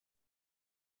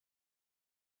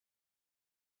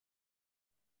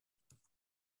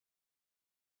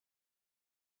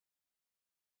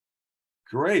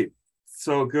Great.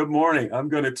 So good morning. I'm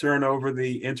going to turn over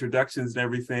the introductions and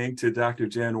everything to Dr.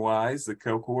 Jen Wise, the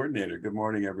co-coordinator. Good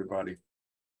morning, everybody.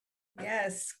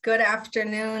 Yes, good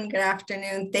afternoon. Good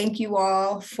afternoon. Thank you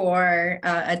all for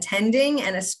attending,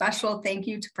 and a special thank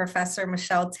you to Professor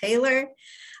Michelle Taylor.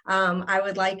 I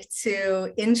would like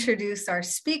to introduce our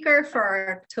speaker for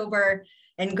our October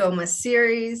Ngoma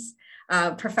series.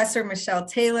 Professor Michelle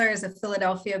Taylor is a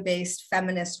Philadelphia-based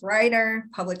feminist writer,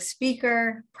 public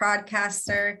speaker,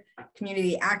 broadcaster,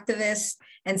 community activist,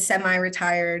 and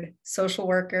semi-retired social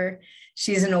worker.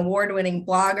 She's an award-winning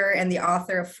blogger and the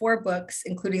author of 4 books,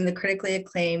 including the critically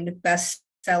acclaimed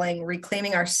best-selling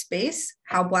Reclaiming Our Space: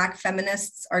 How Black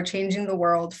Feminists Are Changing the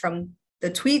World from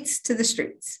the Tweets to the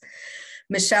Streets.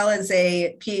 Michelle is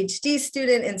a PhD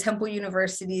student in Temple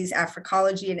University's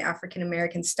Africology and African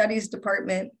American Studies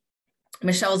Department.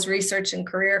 Michelle's research and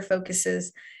career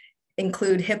focuses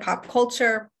include hip hop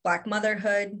culture, Black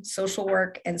motherhood, social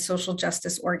work, and social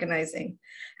justice organizing.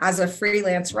 As a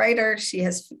freelance writer, she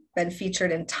has been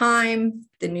featured in Time,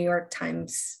 the New York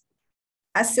Times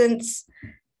Essence,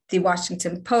 the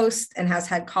Washington Post, and has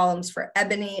had columns for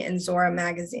EBONY and Zora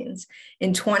magazines.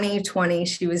 In 2020,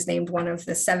 she was named one of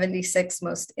the 76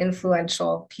 most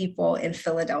influential people in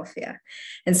Philadelphia.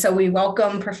 And so we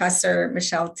welcome Professor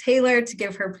Michelle Taylor to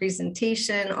give her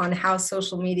presentation on how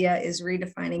social media is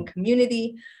redefining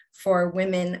community for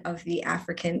women of the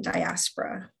African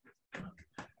diaspora.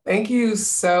 Thank you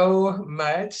so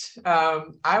much.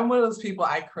 I'm one of those people,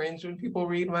 I cringe when people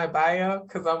read my bio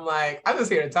because I'm like, I'm just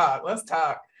here to talk. Let's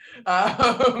talk.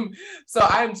 So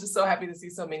I'm just so happy to see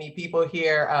so many people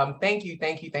here. Thank you,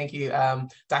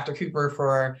 Dr. Cooper,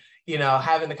 for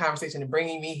having the conversation and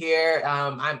bringing me here.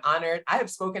 I'm honored. I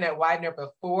have spoken at Widener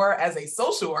before as a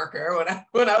social worker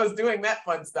when I was doing that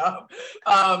fun stuff,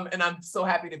 and I'm so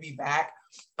happy to be back.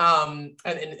 And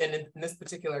in this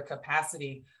particular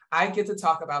capacity, I get to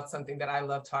talk about something that I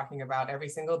love talking about every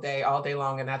single day, all day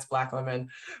long, and that's Black women.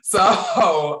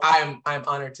 So I'm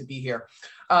honored to be here.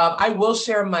 I will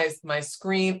share my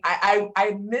screen. I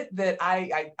admit that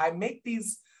I make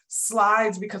these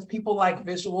slides because people like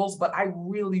visuals, but I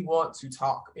really want to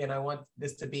talk and I want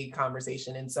this to be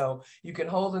conversation. And so you can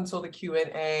hold until the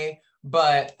Q&A,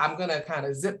 but I'm gonna kind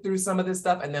of zip through some of this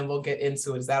stuff and then we'll get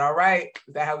into it. Is that all right?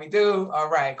 Is that how we do? All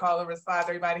right, call and response,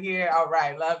 everybody here. All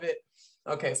right, love it.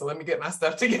 Okay, so let me get my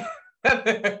stuff together.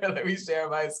 Let me share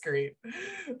my screen.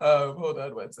 Hold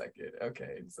on one second.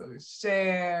 Okay, so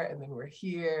share, and then we're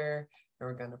here, and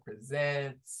we're gonna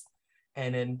present,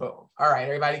 and then boom. All right,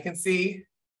 everybody can see?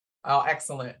 Oh,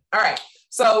 excellent. All right,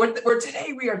 so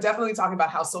today we are definitely talking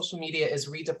about how social media is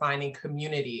redefining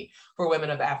community for women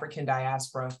of the African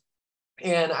diaspora.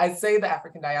 And I say the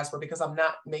African diaspora because I'm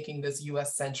not making this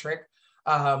US-centric.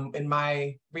 In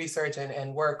my research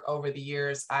and work over the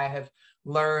years, I have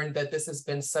learned that this has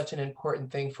been such an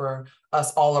important thing for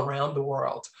us all around the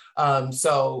world.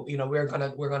 So we're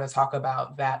gonna talk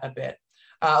about that a bit.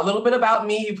 A little bit about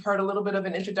me. You've heard a little bit of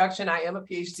an introduction. I am a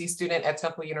PhD student at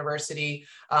Temple University.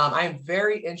 I am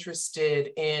very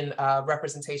interested in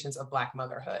representations of Black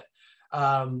motherhood,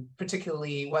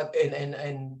 particularly what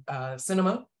in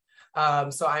cinema.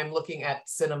 So I'm looking at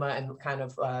cinema and kind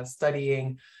of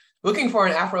looking for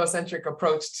an Afrocentric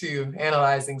approach to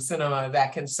analyzing cinema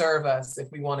that can serve us if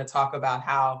we want to talk about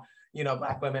how,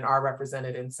 Black women are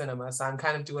represented in cinema. So I'm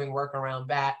kind of doing work around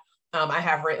that. I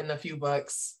have written a few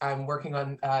books. I'm working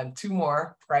on 2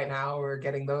 more right now. We're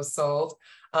getting those sold.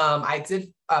 I'm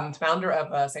founder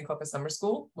of Sankofa Summer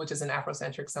School, which is an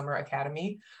Afrocentric summer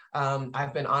academy.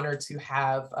 I've been honored to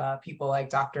have people like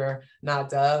Dr.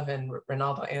 Nadav and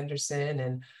Ronaldo Anderson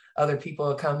and other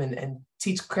people come and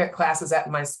teach classes at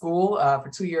my school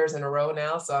for 2 years in a row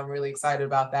now. So I'm really excited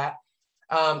about that.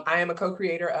 I am a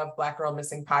co-creator of Black Girl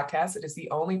Missing podcast. It is the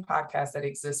only podcast that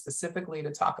exists specifically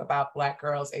to talk about Black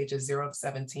girls ages 0 to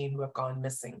 17 who have gone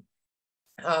missing.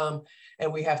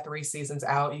 And we have 3 seasons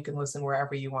out. You can listen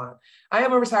wherever you want. I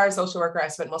am a retired social worker. I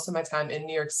spent most of my time in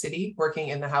New York City working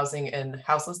in the housing and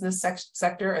houselessness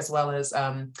sector, as well as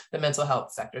the mental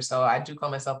health sector. So I do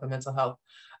call myself a mental health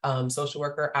social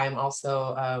worker. I'm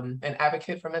also an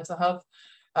advocate for mental health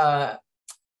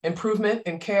improvement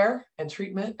in care and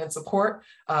treatment and support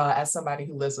as somebody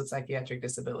who lives with psychiatric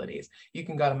disabilities. You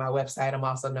can go to my website. I'm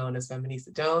also known as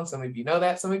Feminist Jones. Some of you know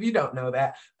that, some of you don't know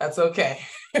that. That's okay.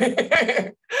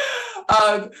 We're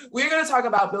going to talk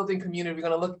about building community. We're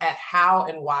going to look at how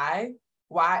and why,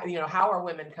 how are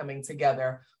women coming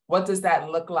together? What does that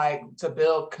look like to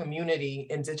build community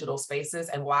in digital spaces?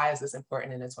 And why is this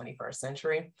important in the 21st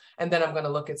century? And then I'm going to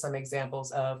look at some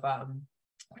examples of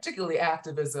particularly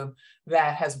activism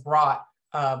that has brought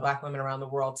Black women around the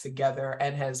world together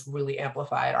and has really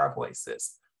amplified our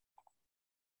voices.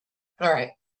 All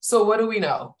right, so what do we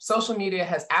know? Social media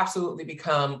has absolutely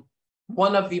become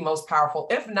one of the most powerful,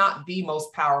 if not the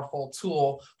most powerful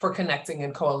tool for connecting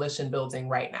and coalition building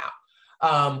right now.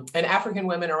 And African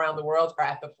women around the world are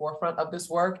at the forefront of this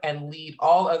work and lead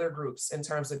all other groups in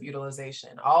terms of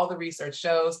utilization. All the research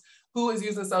shows who is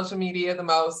using social media the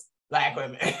most? Black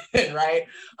women, right?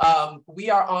 We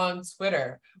are on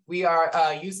Twitter. We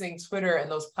are using Twitter and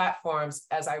those platforms,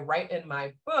 as I write in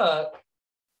my book,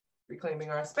 Reclaiming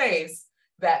Our Space,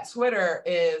 that Twitter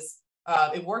is,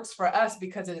 it works for us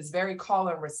because it is very call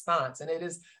and response, and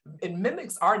it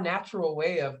mimics our natural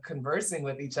way of conversing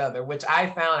with each other, which I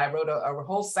found. I wrote a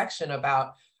whole section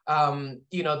about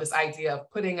this idea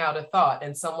of putting out a thought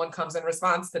and someone comes in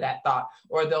response to that thought,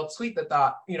 or they'll tweet the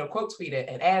thought, quote tweet it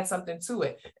and add something to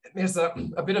it. There's a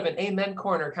bit of an amen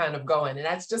corner kind of going, and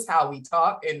that's just how we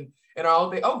talk. And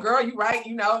all day, oh girl, you right,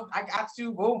 I got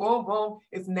you, boom, boom, boom.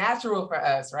 It's natural for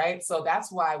us, right? So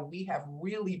that's why we have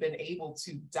really been able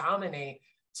to dominate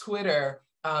Twitter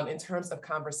in terms of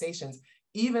conversations,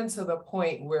 even to the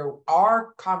point where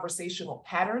our conversational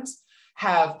patterns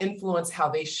have influenced how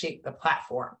they shape the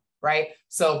platform, right?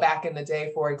 So back in the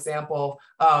day, for example,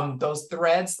 those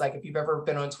threads, like if you've ever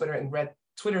been on Twitter and read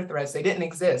Twitter threads, they didn't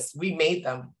exist. We made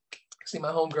them. Actually, my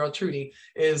homegirl Trudy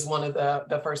is one of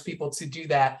the first people to do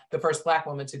that, the first Black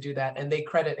woman to do that. And they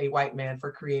credit a white man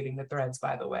for creating the threads,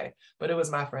 by the way. But it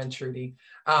was my friend Trudy.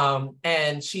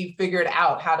 And she figured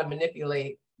out how to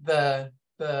manipulate the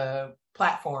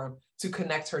platform to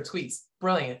connect her tweets.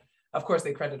 Brilliant. Of course,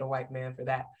 they credit a white man for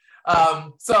that.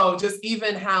 So just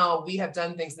even how we have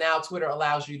done things now, Twitter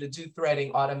allows you to do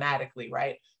threading automatically,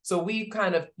 right? So we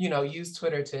kind of, use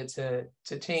Twitter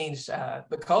to change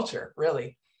the culture,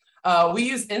 really. We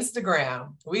use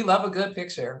Instagram. We love a good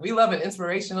picture. We love an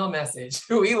inspirational message.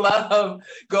 We love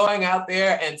going out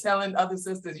there and telling other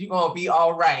sisters, you're gonna be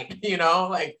all right,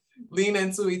 like lean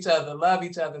into each other, love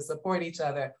each other, support each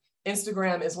other.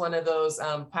 Instagram is one of those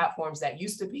platforms that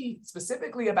used to be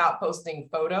specifically about posting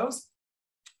photos.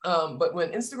 But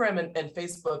when Instagram and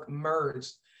Facebook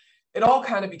merged, it all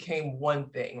kind of became one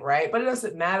thing, right? But it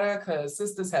doesn't matter because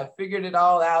sisters have figured it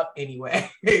all out anyway.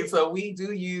 So we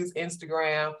do use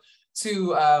Instagram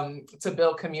to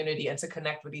build community and to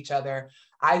connect with each other.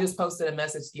 I just posted a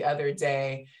message the other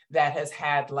day that has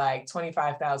had like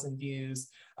 25,000 views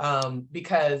or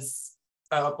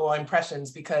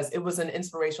impressions, because it was an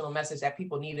inspirational message that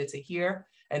people needed to hear.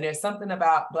 And there's something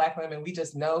about Black women, we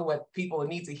just know what people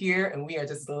need to hear, and we are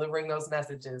just delivering those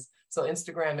messages. So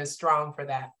Instagram is strong for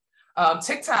that.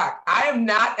 TikTok, I am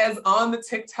not as on the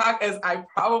TikTok as I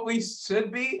probably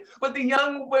should be, but the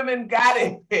young women got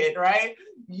it, right?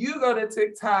 You go to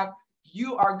TikTok,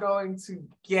 you are going to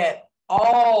get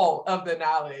all of the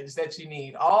knowledge that you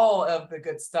need, all of the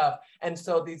good stuff. And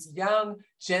so these young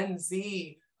Gen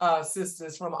Z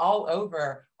sisters from all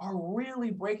over are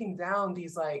really breaking down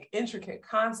these like intricate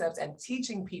concepts and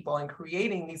teaching people and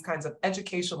creating these kinds of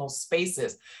educational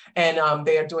spaces. And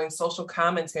they are doing social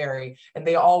commentary, and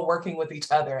they are all working with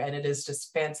each other. And it is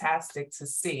just fantastic to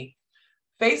see.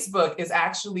 Facebook is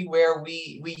actually where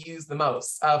we use the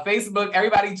most. Facebook,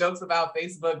 everybody jokes about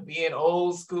Facebook being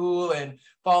old school and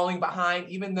falling behind,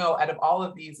 even though out of all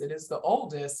of these, it is the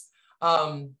oldest.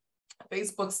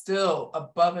 Facebook still,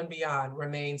 above and beyond,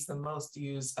 remains the most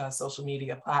used social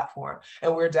media platform.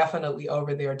 And we're definitely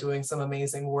over there doing some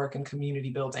amazing work in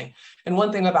community building. And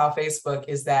one thing about Facebook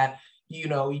is that,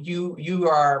 you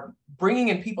are bringing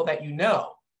in people that you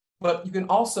know, but you can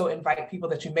also invite people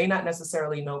that you may not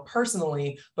necessarily know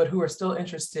personally, but who are still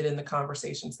interested in the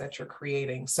conversations that you're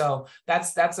creating. So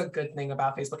that's a good thing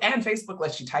about Facebook. And Facebook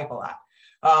lets you type a lot.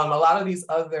 A lot of these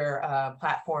other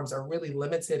platforms are really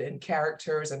limited in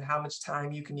characters and how much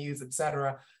time you can use, et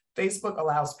cetera. Facebook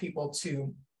allows people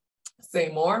to say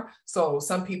more. So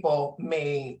some people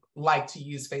may like to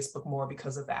use Facebook more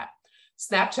because of that.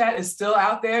 Snapchat is still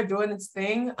out there doing its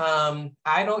thing.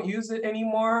 I don't use it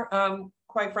anymore,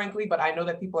 quite frankly, but I know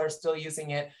that people are still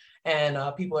using it, and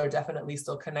people are definitely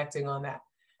still connecting on that.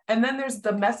 And then there's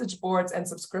the message boards and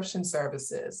subscription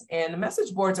services. And the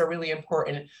message boards are really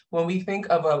important when we think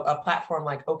of a platform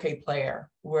like OK Player,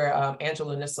 where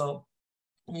Angela Nissel,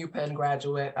 UPenn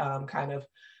graduate, kind of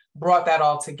brought that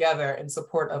all together in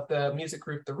support of the music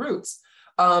group The Roots.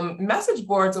 Message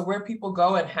boards are where people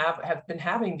go and have been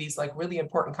having these like really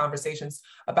important conversations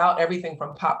about everything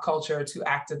from pop culture to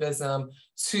activism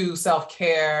to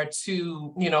self-care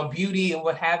to beauty and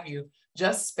what have you.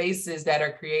 Just spaces that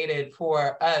are created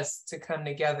for us to come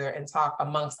together and talk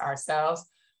amongst ourselves.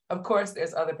 Of course,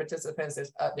 there's other participants,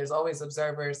 there's always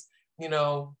observers. you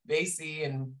know, Basie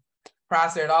and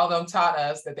Prosser and all of them taught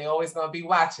us that they always gonna be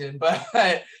watching,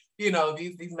 but you know,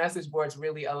 these message boards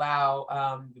really allow,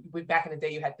 back in the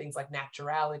day, you had things like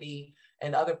Naturality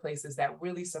and other places that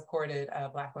really supported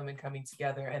Black women coming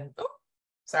together. And oh,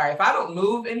 sorry, if I don't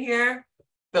move in here,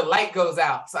 the light goes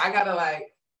out. So I gotta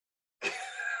like,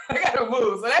 I gotta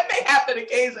move. So that may happen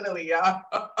occasionally, y'all.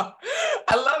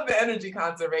 I love the energy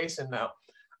conservation though.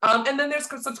 And then there's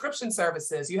subscription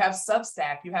services. You have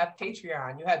Substack, you have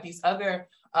Patreon, you have these other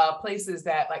places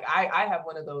that, like I have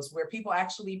one of those where people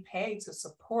actually pay to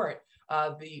support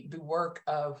the work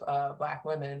of Black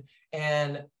women.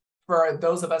 And for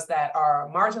those of us that are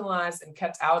marginalized and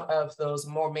kept out of those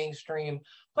more mainstream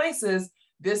places,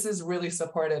 this is really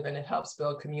supportive and it helps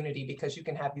build community because you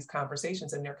can have these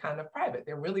conversations and they're kind of private.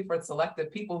 They're really for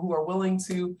selected people who are willing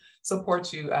to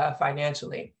support you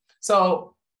financially.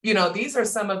 So, you know, these are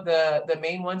some of the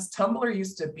main ones. Tumblr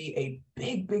used to be a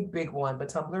big one, but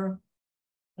Tumblr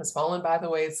has fallen by the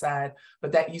wayside,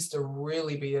 but that used to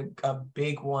really be a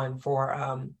big one for,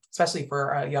 especially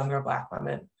for younger Black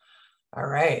women. All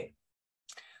right.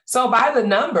 So by the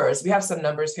numbers, we have some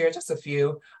numbers here, just a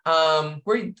few.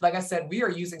 Like I said, we are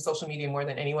using social media more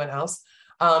than anyone else.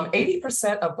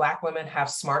 80% of Black women have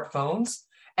smartphones,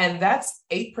 and that's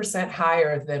 8%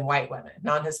 higher than white women,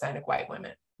 non-Hispanic white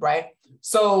women, right?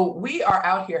 So we are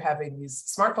out here having these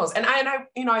smartphones. And I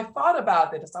you know, I thought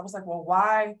about this. I was like, well,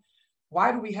 why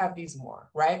do we have these more,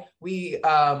 right?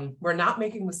 We're not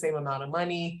making the same amount of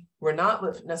money. We're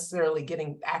not necessarily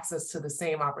getting access to the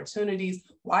same opportunities.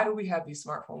 Why do we have these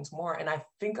smartphones more? And I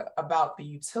think about the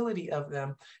utility of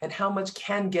them and how much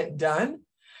can get done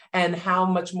and how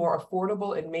much more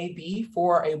affordable it may be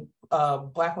for a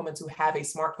Black woman to have a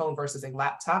smartphone versus a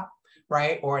laptop,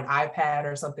 right? Or an iPad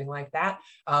or something like that.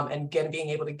 And again, being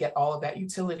able to get all of that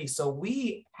utility. So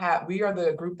we are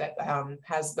the group that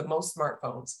has the most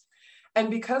smartphones.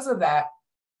 And because of that,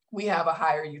 we have a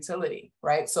higher utility,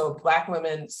 right? So Black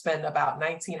women spend about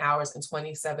 19 hours and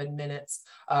 27 minutes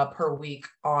per week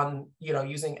on, you know,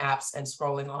 using apps and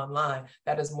scrolling online.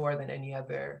 That is more than any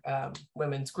other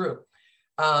women's group.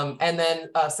 And then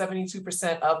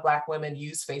 72% of Black women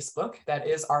use Facebook. That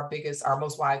is our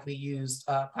most widely used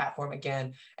platform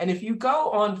again. And if you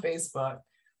go on Facebook,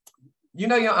 you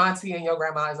know your auntie and your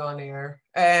grandma is on there,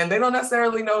 and they don't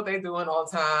necessarily know what they're doing all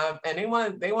the time. And they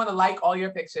want to like all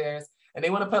your pictures, and they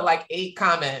want to put like 8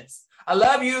 comments. I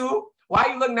love you. Why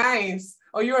you look nice?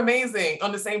 Oh, you're amazing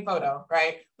on the same photo,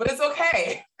 right? But it's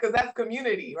okay because that's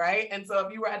community, right? And so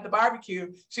if you were at the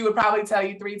barbecue, she would probably tell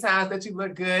you 3 times that you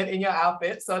look good in your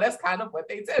outfit. So that's kind of what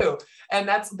they do. And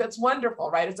that's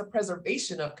wonderful, right? It's a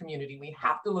preservation of community. We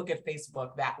have to look at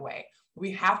Facebook that way.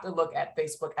 We have to look at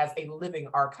Facebook as a living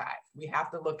archive. We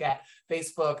have to look at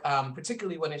Facebook,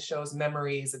 particularly when it shows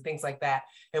memories and things like that.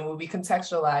 And when we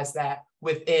contextualize that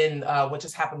within what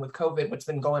just happened with COVID, what's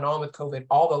been going on with COVID,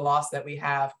 all the loss that we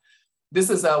have, this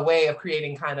is a way of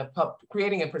creating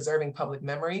and preserving public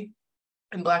memory.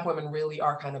 And Black women really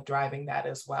are kind of driving that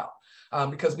as well.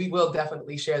 Because we will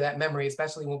definitely share that memory,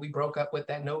 especially when we broke up with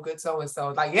that no good so-and-so.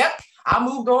 Like, yep, I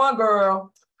moved on,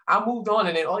 girl. I moved on,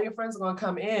 and then all your friends are going to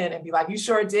come in and be like, you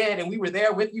sure did. And we were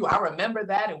there with you. I remember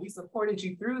that. And we supported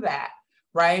you through that,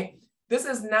 right? This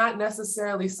is not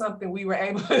necessarily something we were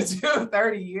able to do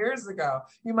 30 years ago.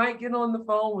 You might get on the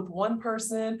phone with one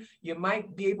person. You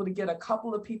might be able to get a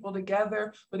couple of people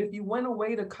together. But if you went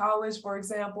away to college, for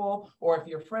example, or if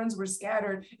your friends were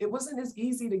scattered, it wasn't as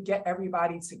easy to get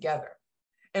everybody together.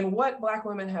 And what Black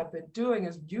women have been doing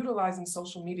is utilizing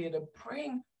social media to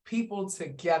bring people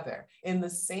together in the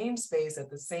same space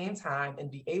at the same time and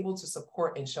be able to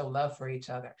support and show love for each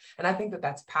other. And I think that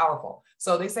that's powerful.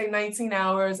 So they say 19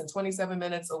 hours and 27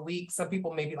 minutes a week. Some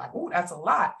people may be like, oh, that's a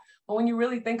lot. But when you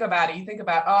really think about it, you think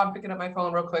about, oh, I'm picking up my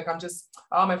phone real quick.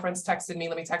 Oh, my friends texted me.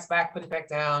 Let me text back, put it back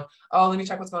down. Oh, let me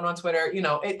check what's going on Twitter. You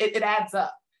know, it adds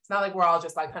up. It's not like we're all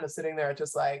just like kind of sitting there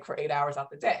just like for 8 hours out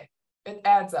the day. It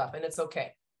adds up and it's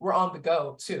okay. We're on the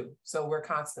go too. So we're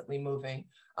constantly moving.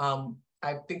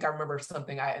 I think I remember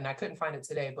something, and I couldn't find it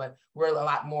today, but we're a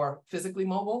lot more physically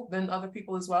mobile than other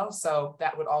people as well. So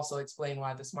that would also explain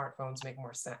why the smartphones make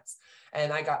more sense.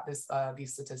 And I got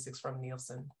these statistics from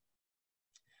Nielsen.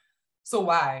 So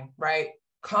why, right?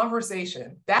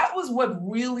 Conversation. That was what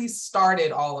really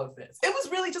started all of this. It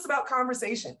was really just about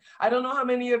conversation. I don't know how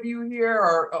many of you here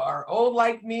are old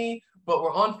like me, but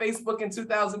we're on Facebook in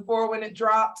 2004 when it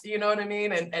dropped, you know what I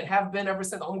mean? And have been ever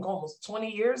since, almost 20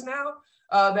 years now.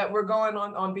 That we're going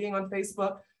on being on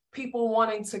Facebook, people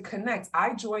wanting to connect.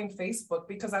 I joined Facebook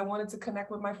because I wanted to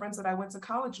connect with my friends that I went to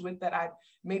college with that I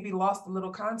maybe lost a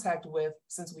little contact with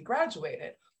since we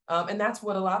graduated. And that's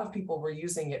what a lot of people were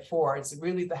using it for. It's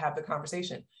really to have the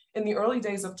conversation. In the early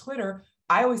days of Twitter,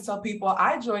 I always tell people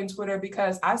I joined Twitter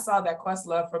because I saw that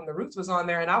Questlove from The Roots was on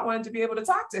there and I wanted to be able to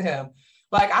talk to him.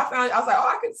 Like I was like, oh,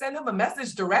 I could send him a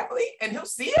message directly and he'll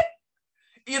see it.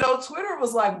 Twitter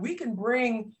was like, we can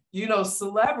bring,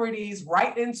 celebrities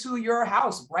right into your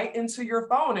house, right into your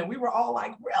phone. And we were all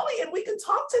like, really? And we can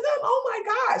talk to them? Oh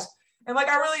my gosh. And like,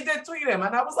 I really did tweet him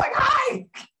and I was like, hi.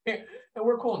 And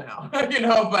we're cool now,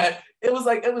 but it was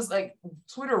like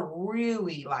Twitter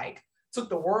really like took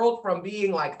the world from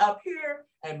being like up here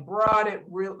and brought it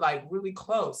really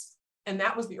close. And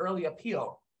that was the early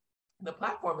appeal. The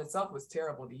platform itself was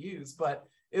terrible to use, but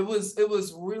it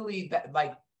was really that,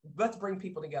 like, let's bring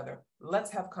people together.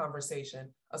 Let's have conversation.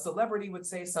 A celebrity would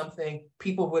say something,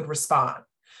 people would respond.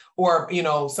 Or,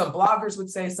 some bloggers would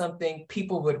say something,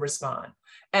 people would respond.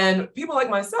 And people like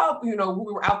myself,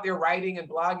 who were out there writing and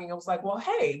blogging, I was like, well,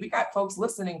 hey, we got folks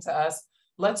listening to us.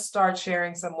 Let's start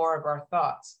sharing some more of our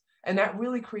thoughts. And that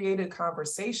really created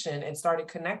conversation and started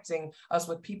connecting us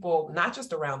with people, not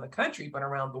just around the country, but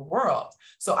around the world.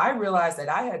 So I realized that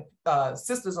I had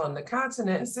sisters on the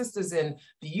continent and sisters in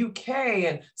the UK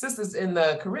and sisters in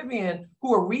the Caribbean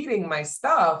who were reading my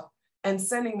stuff and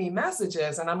sending me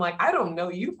messages. And I'm like, I don't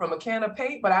know you from a can of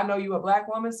paint, but I know you a Black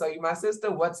woman, so you're my sister,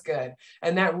 what's good?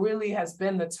 And that really has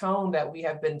been the tone that we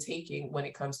have been taking when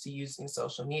it comes to using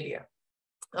social media.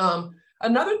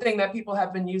 Another thing that people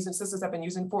have been using, sisters have been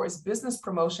using for, is business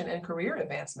promotion and career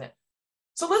advancement.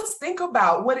 So let's think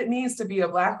about what it means to be a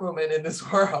Black woman in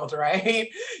this world, right?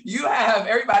 You have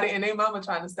everybody and their mama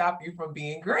trying to stop you from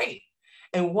being great.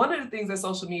 And one of the things that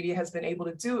social media has been able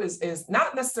to do is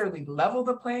not necessarily level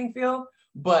the playing field,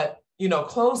 but,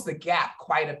 close the gap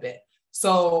quite a bit.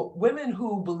 So women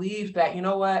who believe that,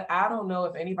 I don't know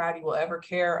if anybody will ever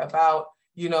care about,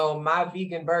 my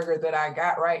vegan burger that I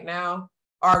got right now,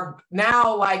 are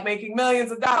now like making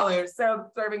millions of dollars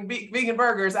serving vegan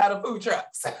burgers out of food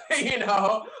trucks,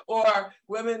 or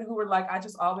women who were like, I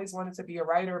just always wanted to be a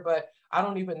writer, but I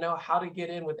don't even know how to get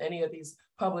in with any of these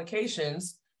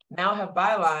publications, now have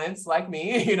bylines like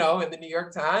me, in the New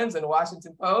York Times and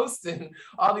Washington Post and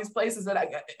all these places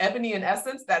that Ebony and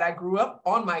Essence that I grew up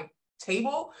on my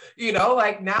table,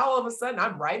 like now all of a sudden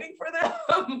I'm writing for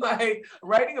them, like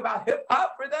writing about hip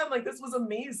hop for them. Like this was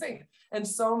amazing. And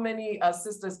so many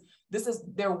sisters, this is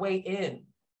their way in,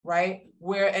 right?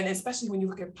 And especially when you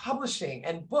look at publishing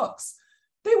and books,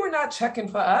 they were not checking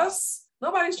for us.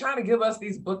 Nobody's trying to give us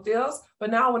these book deals.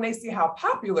 But now when they see how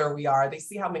popular we are, they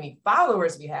see how many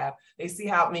followers we have, they see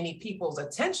how many people's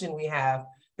attention we have,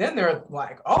 then they're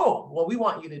like, oh, well, we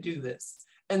want you to do this.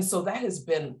 And so that has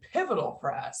been pivotal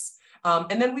for us.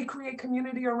 And then we create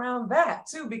community around that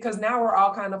too, because now we're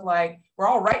all kind of like, we're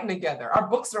all writing together. Our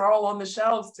books are all on the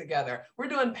shelves together. We're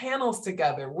doing panels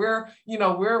together. We're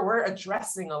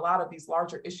addressing a lot of these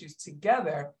larger issues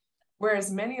together.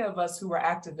 Whereas many of us who were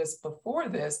activists before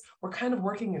this were kind of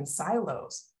working in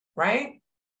silos, right?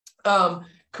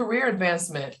 Career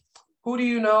advancement. Who do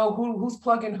you know? Who's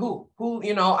plugging who?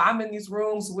 I'm in these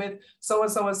rooms with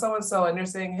so-and-so and so-and-so, and they're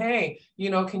saying, hey,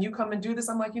 can you come and do this?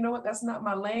 I'm like, you know what? That's not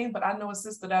my lane, but I know a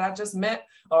sister that I just met,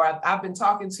 or I've been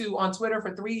talking to on Twitter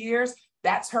for 3 years.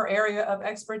 That's her area of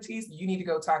expertise. You need to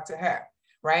go talk to her,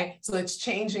 right? So it's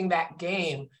changing that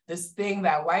game, this thing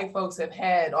that white folks have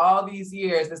had all these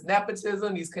years, this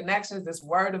nepotism, these connections, this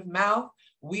word of mouth.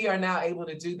 We are now able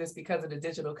to do this because of the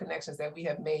digital connections that we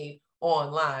have made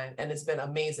online, and it's been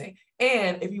amazing.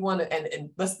 And if you want to, and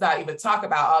let's not even talk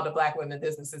about all the Black women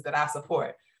businesses that I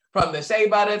support, from the shea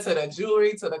butter to the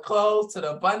jewelry to the clothes to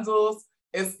the bundles.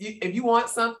 If you want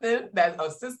something that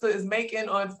a sister is making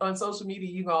on social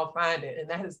media, you're gonna find it. And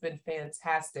that has been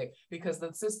fantastic, because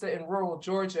the sister in rural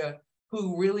Georgia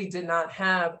who really did not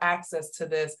have access to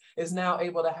this is now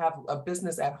able to have a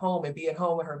business at home and be at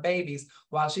home with her babies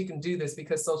while she can do this,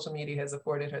 because social media has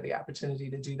afforded her the opportunity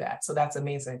to do that. So that's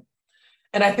amazing.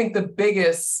 And I think the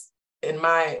biggest, in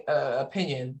my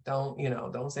opinion,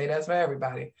 don't say that's for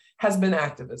everybody, has been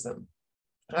activism.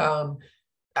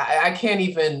 I can't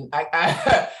even,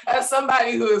 as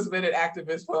somebody who has been an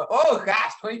activist for,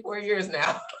 24 years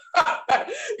now,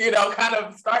 kind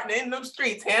of starting in them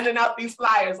streets, handing out these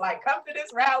flyers, like, come to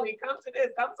this rally, come to this,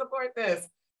 come support this.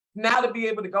 Now to be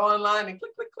able to go online and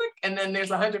click, click, click, and then there's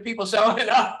 100 people showing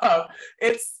up.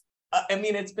 It's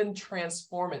been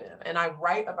transformative. And I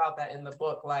write about that in the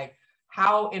book, like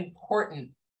how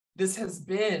important this has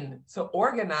been to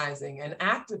organizing and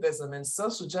activism and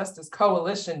social justice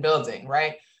coalition building,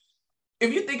 right?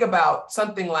 If you think about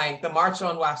something like the March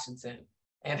on Washington,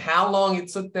 and how long it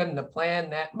took them to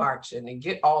plan that march and to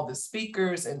get all the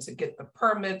speakers and to get the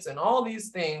permits and all these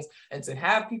things and to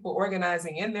have people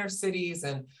organizing in their cities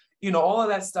and, you know, all of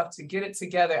that stuff to get it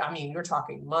together. I mean, you're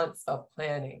talking months of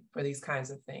planning for these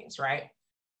kinds of things, right?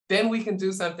 Then we can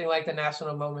do something like the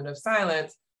National Moment of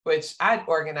Silence, which I'd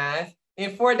organize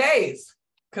in 4 days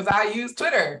because I use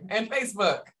Twitter and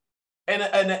Facebook.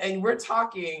 And we're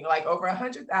talking like over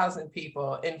 100,000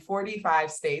 people in 45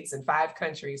 states and 5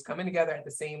 countries coming together at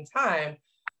the same time.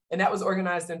 And that was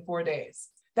organized in 4 days.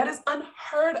 That is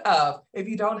unheard of if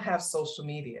you don't have social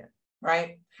media,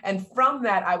 right? And from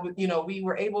that, we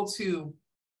were able to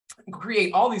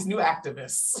create all these new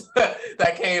activists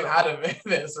that came out of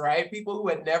this, right? People who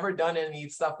had never done any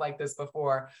stuff like this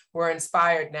before were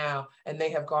inspired now, and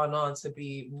they have gone on to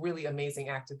be really amazing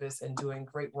activists and doing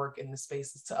great work in the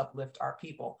spaces to uplift our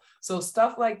people. So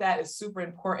stuff like that is super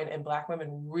important, and Black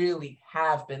women really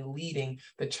have been leading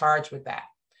the charge with that.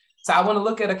 So I want to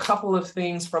look at a couple of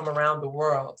things from around the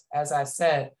world. As I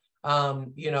said,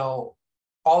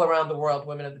 all around the world,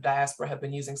 women of the diaspora have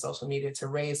been using social media to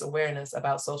raise awareness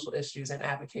about social issues and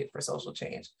advocate for social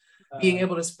change. Being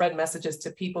able to spread messages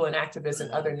to people and activists in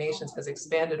other nations has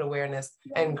expanded awareness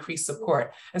and increased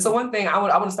support. And so one thing, I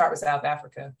want to start with South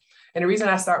Africa. And the reason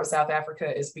I start with South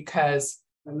Africa is because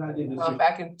back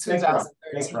in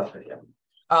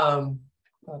 2013,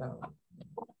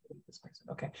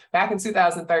 back in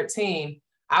 2013,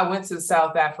 I went to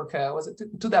South Africa, was it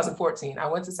 2014? I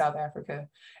went to South Africa.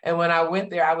 And when I went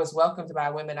there, I was welcomed by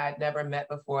women I'd never met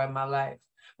before in my life.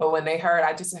 But when they heard,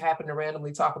 I just happened to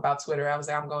randomly talk about Twitter. I was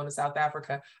like, I'm going to South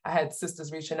Africa. I had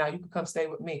sisters reaching out, you can come stay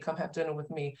with me, come have dinner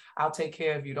with me. I'll take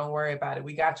care of you, don't worry about it.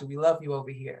 We got you, we love you over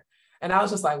here. And I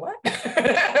was just like, what?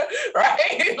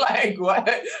 Right? Like, what?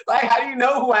 Like, how do you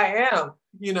know who I am?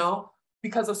 You know?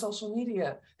 Because of social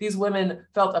media. These women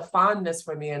felt a fondness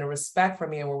for me and a respect for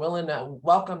me and were willing to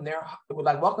welcome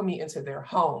me into their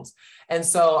homes. And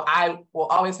so I will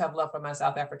always have love for my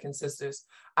South African sisters.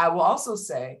 I will also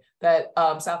say that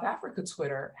South Africa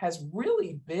Twitter has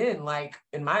really been, like,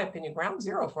 in my opinion, ground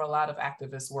zero for a lot of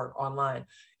activist work online.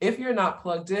 If you're not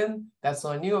plugged in, that's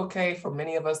on you, okay? For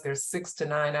many of us, there's 6 to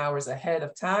 9 hours ahead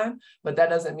of time, but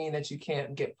that doesn't mean that you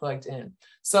can't get plugged in.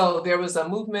 So there was a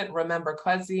movement, Remember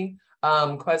Kwezi.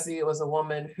 Kwezi was a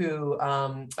woman who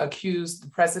accused the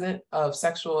president of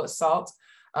sexual assault.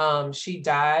 She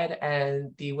died,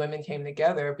 and the women came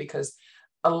together because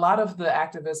a lot of the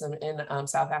activism in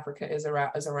South Africa is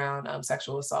around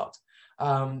sexual assault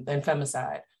and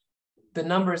femicide. The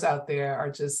numbers out there are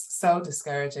just so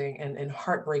discouraging and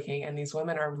heartbreaking, and these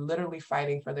women are literally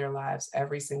fighting for their lives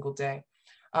every single day.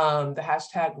 The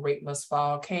hashtag Rape Must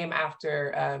Fall came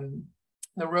after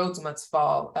the Rhodes Must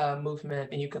Fall movement,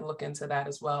 and you can look into that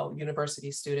as well.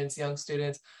 University students, young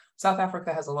students. South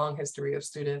Africa has a long history of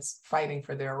students fighting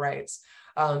for their rights.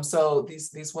 So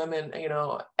these women, you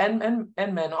know, and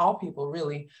men, all people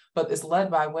really, but it's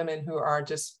led by women who are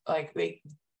just like, they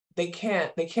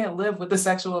can't live with the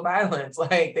sexual violence.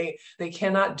 Like they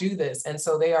cannot do this. And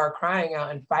so they are crying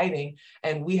out and fighting,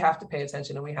 and we have to pay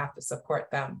attention and we have to support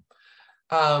them.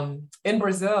 In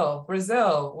Brazil,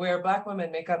 where Black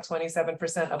women make up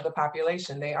 27% of the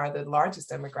population, they are the largest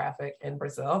demographic in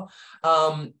Brazil.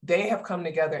 They have come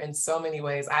together in so many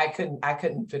ways. I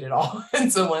couldn't fit it all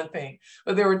into one thing,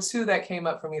 but there were 2 that came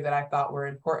up for me that I thought were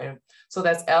important. So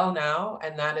that's El Now,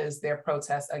 and that is their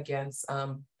protest against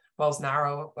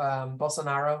Bolsonaro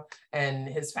and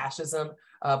his fascism.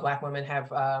 Black women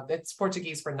have, it's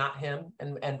Portuguese for not him,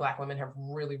 and Black women have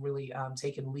really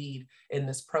taken lead in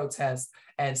this protest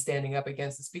and standing up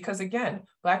against this, because again,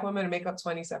 Black women make up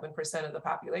 27% of the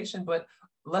population, but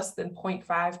less than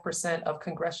 0.5% of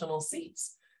congressional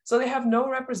seats. So they have no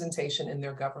representation in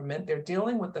their government. They're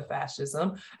dealing with the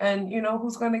fascism, and you know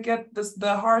who's going to get this?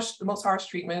 The most harsh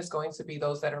treatment is going to be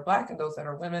those that are Black and those that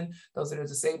are women, those that are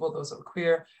disabled, those that are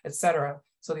queer, etc.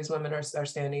 So these women are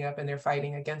standing up and they're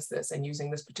fighting against this and using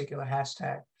this particular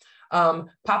hashtag.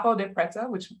 Papo de Preta,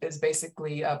 which is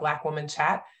basically a Black woman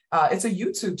chat. It's a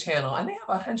YouTube channel, and they have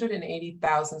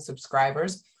 180,000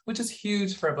 subscribers, which is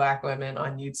huge for Black women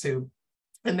on YouTube.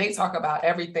 And they talk about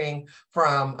everything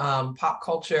from pop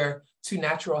culture to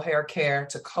natural hair care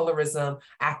to colorism,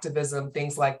 activism,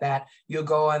 things like that. You'll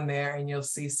go on there and you'll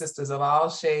see sisters of all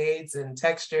shades and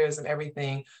textures and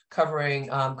everything covering,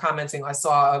 commenting. I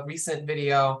saw a recent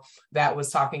video that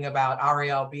was talking about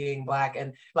Ariel being Black,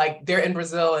 and like they're in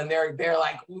Brazil and they're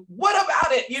like, what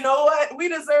about it? You know what? We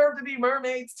deserve to be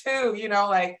mermaids too. You know,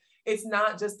 like it's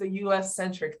not just a US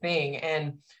centric thing.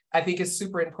 And I think it's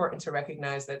super important to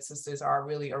recognize that sisters are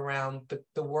really around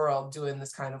the world doing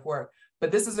this kind of work.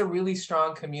 but this is a really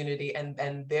strong community,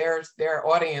 and their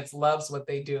audience loves what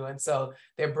they do. And so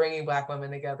they're bringing Black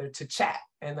women together to chat,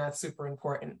 and that's super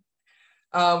important.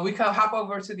 We can hop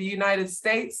over to the United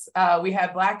States. We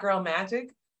had Black Girl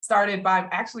Magic, started by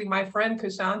actually my friend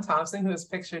Kashawn Thompson, who is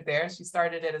pictured there. She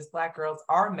started it as Black Girls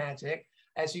Are Magic,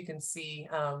 as you can see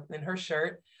in her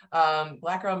shirt.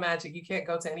 Black Girl Magic, you can't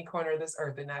go to any corner of this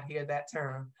earth and not hear that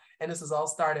term. And this was all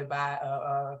started by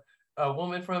a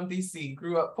woman from DC,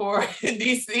 grew up poor in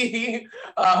DC,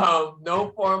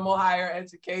 no formal higher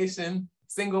education,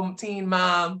 single teen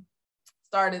mom,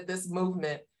 started this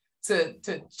movement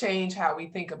to change how we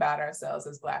think about ourselves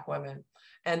as Black women.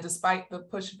 And despite the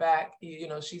pushback,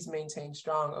 she's maintained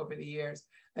strong over the years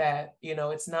that,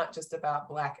 it's not just about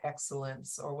Black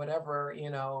excellence or whatever,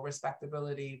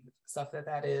 respectability stuff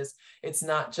that is. It's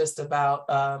not just about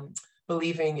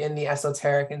believing in the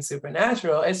esoteric and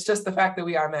supernatural. It's just the fact that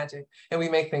we are magic and we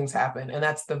make things happen. And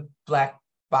that's the Black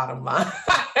bottom line.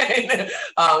 And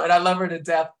I love her to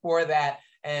death for that,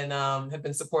 and have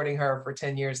been supporting her for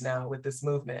 10 years now with this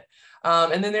movement.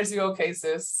 And then there's the OK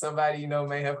Sis. Somebody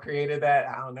may have created that.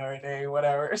 I don't know her name,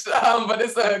 whatever. But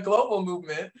it's a global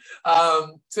movement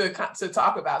to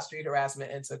talk about street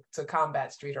harassment and to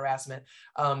combat street harassment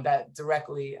that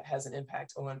directly has an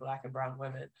impact on Black and brown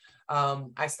women.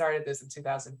 I started this in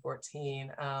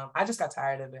 2014. I just got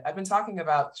tired of it. I've been talking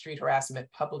about street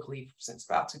harassment publicly since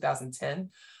about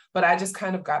 2010. But I just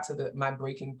kind of got to my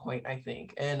breaking point, I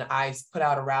think. And I put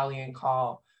out a rallying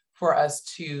call for us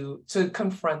to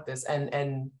confront this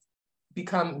and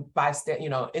become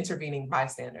intervening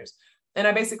bystanders. And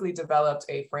I basically developed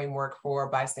a framework for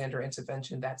bystander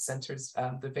intervention that centers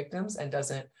the victims and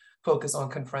doesn't focus on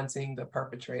confronting the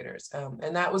perpetrators.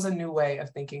 And that was a new way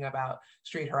of thinking about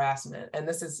street harassment. And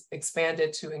this is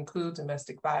expanded to include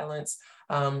domestic violence.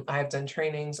 I have done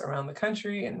trainings around the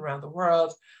country and around the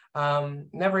world.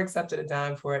 Never accepted a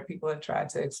dime for it. People have tried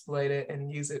to exploit it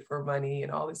and use it for money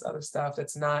and all this other stuff.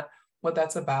 That's not what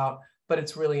that's about, but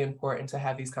it's really important to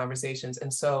have these conversations.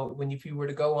 And so if you were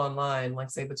to go online,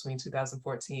 like say between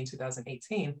 2014,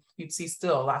 2018, you'd see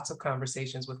still lots of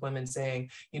conversations with women saying,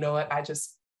 you know what, I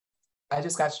just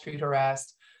got street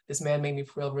harassed. This man made me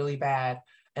feel really bad.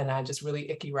 And I'm just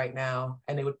really icky right now.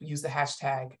 And they would use the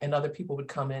hashtag, and other people would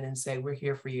come in and say, we're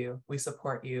here for you. We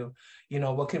support you.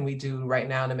 What can we do right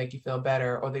now to make you feel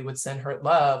better? Or they would send her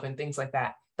love and things like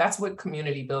that. That's what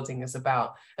community building is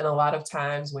about. And a lot of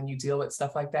times when you deal with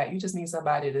stuff like that, you just need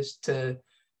somebody to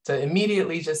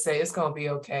immediately just say, it's going to be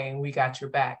okay. And we got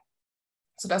your back.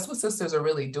 So that's what sisters are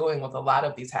really doing with a lot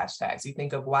of these hashtags. You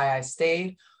think of Why I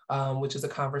Stayed, which is a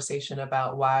conversation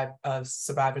about why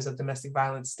survivors of domestic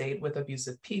violence stayed with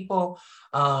abusive people.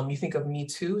 You think of Me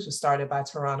Too, which was started by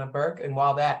Tarana Burke. And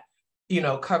while that,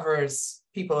 covers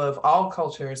people of all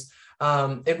cultures,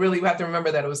 it really, we have to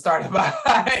remember that it was started by,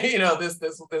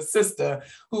 this sister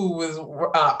who was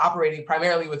operating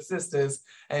primarily with sisters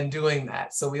and doing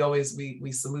that. So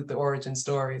we salute the origin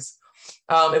stories.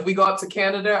 If we go up to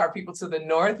Canada, our people to the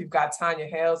north, you've got Tanya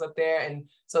Hales up there. And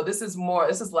so this is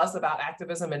less about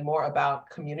activism and more about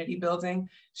community building.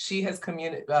 She has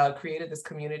created this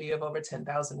community of over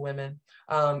 10,000 women.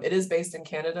 It is based in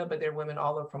Canada, but there are women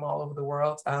from all over the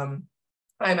world.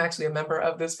 I'm actually a member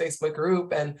of this Facebook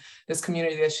group and this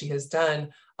community that she has done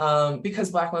because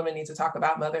Black women need to talk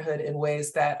about motherhood in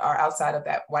ways that are outside of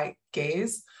that white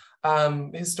gaze.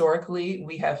 Historically,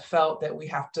 we have felt that we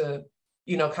have to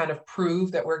kind of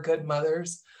prove that we're good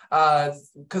mothers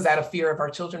because out of fear of our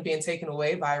children being taken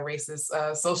away by a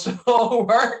racist social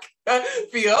work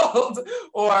field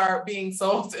or being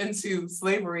sold into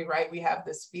slavery, right? We have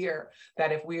this fear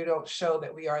that if we don't show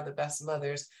that we are the best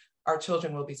mothers, our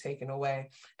children will be taken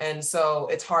away. And so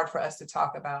it's hard for us to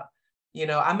talk about,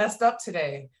 I messed up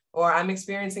today, or I'm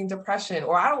experiencing depression,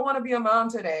 or I don't want to be a mom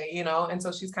today, And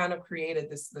so she's kind of created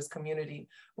this community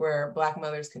where Black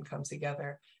mothers can come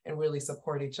together and really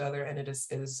support each other. And it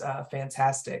is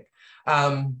fantastic.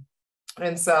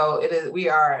 And so we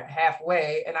are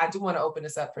halfway, and I do want to open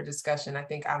this up for discussion. I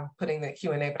think I'm putting the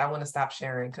Q&A, but I want to stop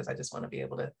sharing because I just want to be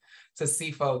able to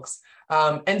see folks.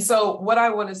 And so what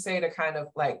I want to say to kind of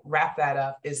like wrap that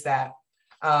up is that,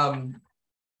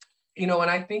 when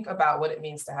I think about what it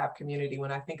means to have community,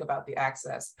 when I think about the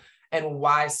access and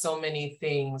why so many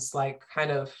things like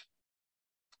kind of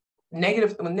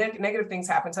when negative things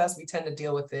happen to us, we tend to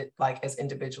deal with it like as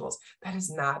individuals. That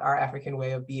is not our African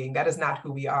way of being. That is not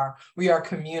who we are. We are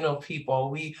communal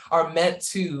people. We are meant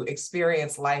to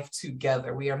experience life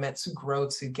together. We are meant to grow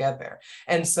together.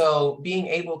 And so being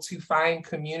able to find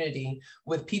community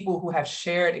with people who have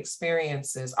shared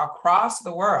experiences across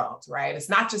the world, right? It's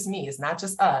not just me, it's not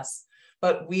just us,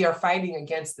 but we are fighting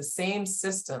against the same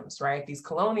systems, right? These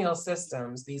colonial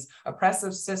systems, these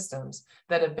oppressive systems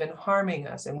that have been harming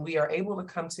us, and we are able to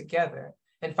come together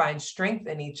and find strength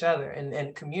in each other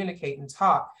and communicate and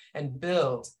talk and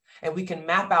build. And we can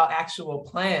map out actual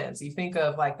plans. You think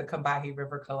of like the Combahee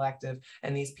River Collective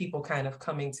and these people kind of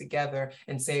coming together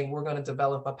and saying, we're going to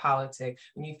develop a politic.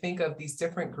 When you think of these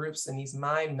different groups and these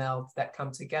mind melds that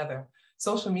come together,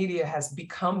 social media has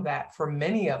become that for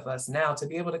many of us now, to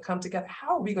be able to come together.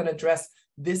 How are we going to address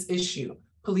this issue?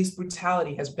 Police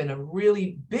brutality has been a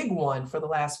really big one for the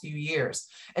last few years.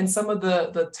 And some of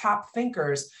the top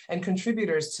thinkers and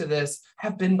contributors to this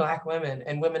have been Black women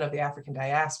and women of the African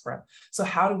diaspora. So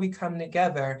how do we come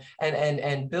together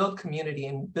and build community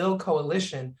and build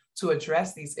coalition to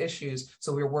address these issues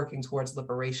so we're working towards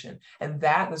liberation? And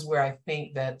that is where I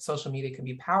think that social media can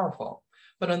be powerful.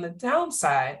 But on the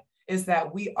downside, is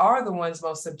that we are the ones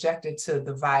most subjected to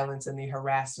the violence and the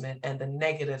harassment and the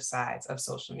negative sides of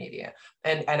social media.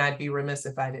 And I'd be remiss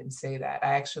if I didn't say that.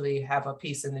 I actually have a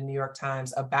piece in the New York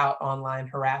Times about online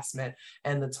harassment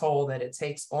and the toll that it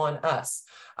takes on us.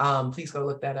 Please go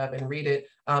look that up and read it.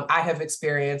 I have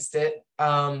experienced it.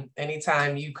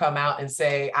 Anytime you come out and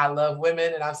say, I love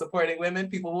women and I'm supporting women,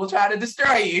 people will try to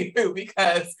destroy you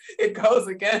because it goes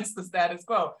against the status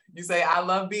quo. You say, I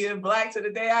love being Black to the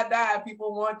day I die,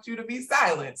 people want you to be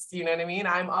silenced. You know what I mean?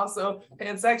 I'm also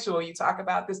pansexual. You talk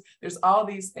about this. There's all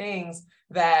these things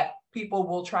that people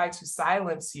will try to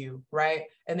silence you, right?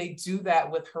 And they do that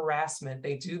with harassment.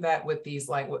 They do that with these,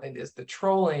 like, what it is, the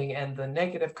trolling and the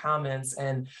negative comments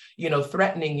and, you know,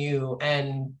 threatening you,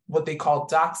 and what they call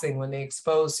doxing, when they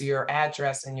expose your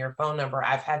address and your phone number.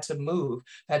 I've had to move,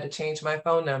 had to change my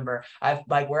phone number.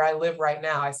 Like where I live right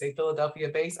now, I say Philadelphia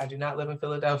based. I do not live in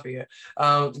Philadelphia,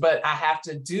 but I have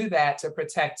to do that to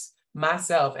protect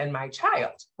myself and my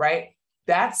child, right?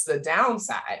 That's the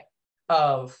downside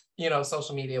of, you know,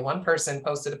 social media. One person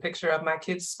posted a picture of my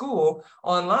kid's school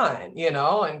online, you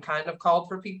know, and kind of called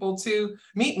for people to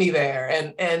meet me there.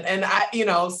 And I, you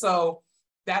know, so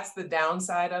that's the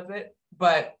downside of it.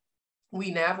 But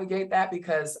we navigate that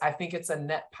because I think it's a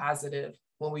net positive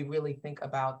when we really think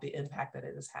about the impact that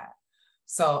it has had.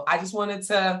 So I just wanted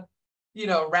to, you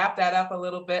know, wrap that up a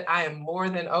little bit. I am more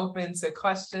than open to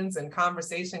questions and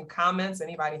conversation, comments.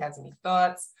 Anybody has any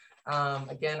thoughts?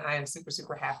 Again, I am super,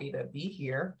 super happy to be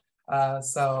here.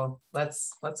 So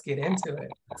let's get into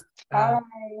it. Hi,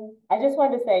 I just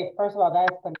wanted to say, first of all,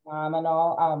 that's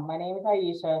phenomenal. My name is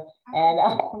Aisha,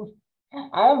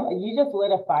 and you just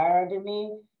lit a fire under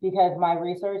me, because my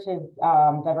research is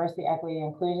diversity, equity,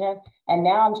 and inclusion. And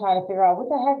now I'm trying to figure out what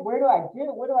the heck, what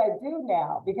do I do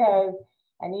now? Because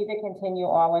I need to continue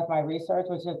on with my research,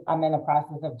 which is I'm in the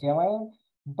process of doing,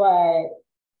 but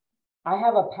I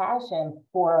have a passion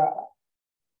for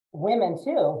women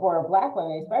too, for Black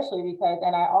women especially, because,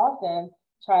 and I often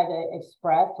try to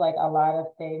express like a lot of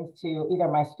things to either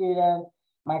my students,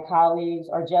 my colleagues,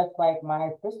 or just like my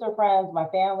sister friends, my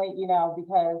family, you know,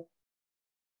 because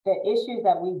the issues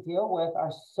that we deal with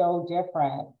are so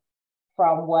different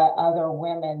from what other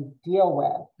women deal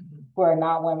with who are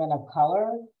not women of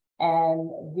color.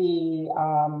 And the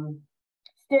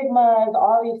stigmas,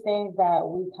 all these things that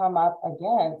we come up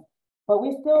against, but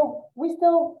we still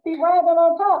be riding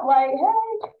on top, like,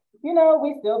 hey, you know,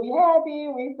 we still be happy,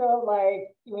 we still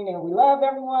like, you know, we love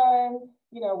everyone,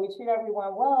 you know, we treat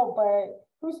everyone well, but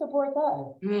who supports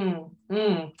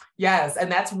us? Yes,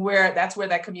 and that's where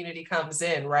that community comes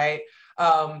in, right?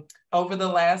 Over the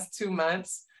last 2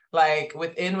 months, like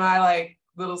within my like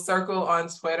little circle on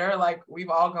Twitter, like we've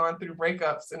all gone through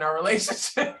breakups in our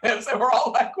relationships, and we're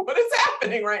all like, what is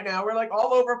happening right now? We're like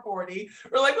all over 40.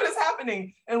 We're like, what is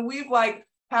happening? And we've like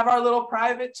have our little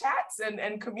private chats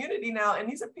and community now. And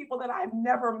these are people that I've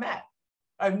never met.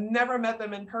 I've never met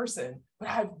them in person, but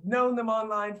I've known them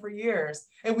online for years.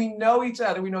 And we know each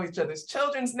other. We know each other's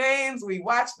children's names. We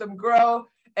watch them grow,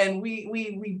 and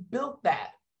we built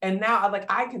that. And now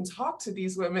I can talk to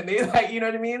these women. They like, you know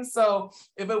what I mean? So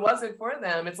if it wasn't for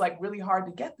them, it's like really hard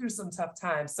to get through some tough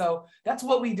times. So that's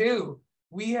what we do.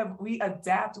 We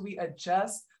adapt, we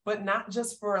adjust, but not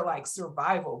just for like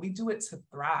survival. We do it to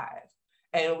thrive.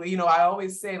 And we, you know, I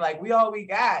always say like, we all we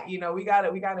got, you know, we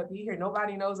gotta be here.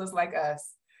 Nobody knows us like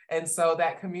us. And so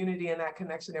that community and that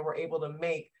connection that we're able to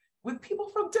make with people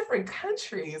from different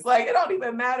countries, like it don't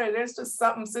even matter. There's just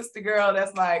something, sister girl,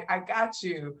 that's like, I got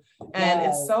you. And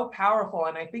It's so powerful.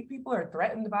 And I think people are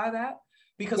threatened by that,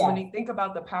 because when you think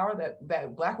about the power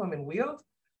that Black women wield,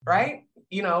 right?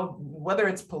 You know, whether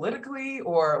it's politically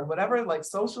or whatever, like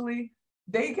socially,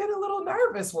 they get a little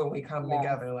nervous when we come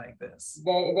together like this.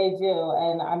 They do.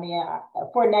 And I mean,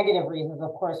 for negative reasons,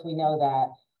 of course, we know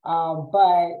that.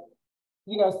 But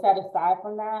you know, set aside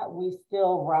from that, we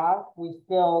still rock. We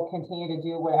still continue to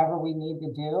do whatever we need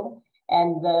to do.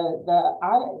 And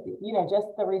you know, just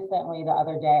recently, the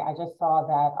other day, I just saw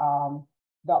that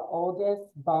the oldest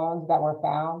bones that were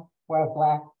found were a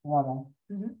Black woman.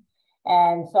 Mm-hmm.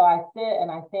 And so I sit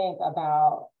and I think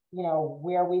about, you know,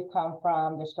 where we've come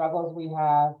from, the struggles we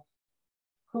have,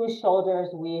 whose shoulders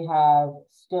we have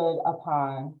stood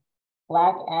upon,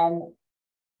 Black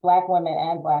women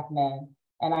and Black men.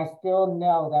 And I still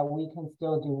know that we can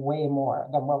still do way more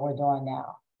than what we're doing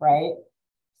now, right?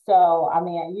 So, I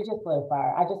mean, you just lit a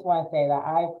fire. I just want to say that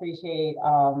I appreciate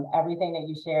everything that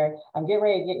you shared. I'm getting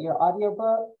ready to get your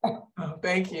audiobook. Oh,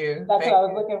 thank you. That's what I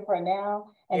was looking for now.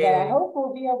 And then I hope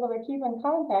we'll be able to keep in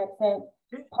contact, since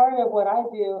part of what I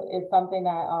do is something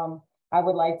that I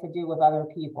would like to do with other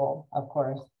people, of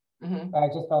course. Mm-hmm. But I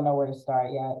just don't know where to start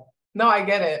yet. No, I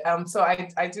get it. So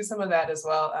I do some of that as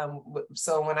well.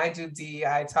 So when I do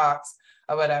DEI talks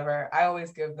or whatever, I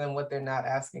always give them what they're not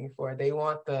asking for. They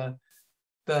want the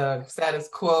status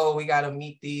quo. We got to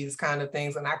meet these kind of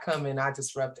things. And I come in, I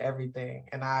disrupt everything,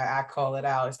 and I call it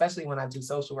out, especially when I do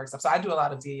social work stuff. So I do a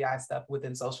lot of DEI stuff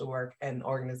within social work and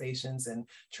organizations and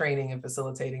training and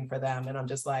facilitating for them. And I'm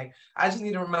just like, I just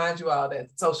need to remind you all that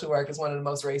social work is one of the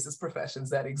most racist professions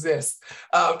that exists.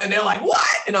 And they're like, what?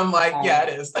 And I'm like, yeah,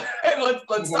 it is. And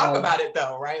let's talk about it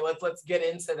though, right? Let's get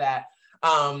into that.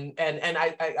 And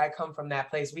I come from that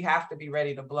place. We have to be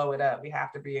ready to blow it up. We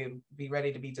have to be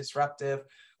ready to be disruptive.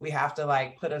 We have to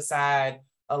like put aside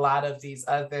a lot of these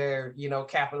other, you know,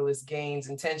 capitalist gains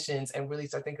and tensions and really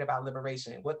start thinking about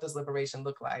liberation. What does liberation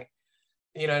look like?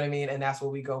 You know what I mean? And that's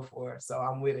what we go for. So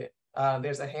I'm with it.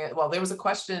 There was a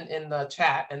question in the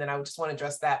chat, and then I just want to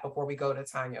address that before we go to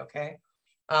Tanya, okay?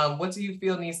 What do you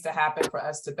feel needs to happen for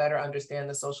us to better understand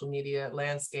the social media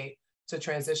landscape to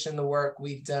transition the work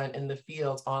we've done in the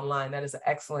field online? That is an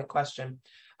excellent question.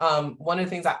 One of the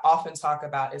things I often talk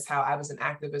about is how I was an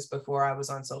activist before I was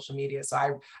on social media.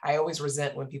 So I always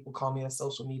resent when people call me a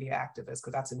social media activist,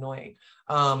 because that's annoying.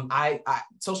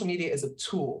 Social media is a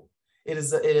tool.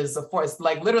 It's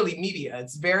like literally media.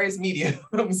 It's various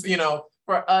mediums, you know,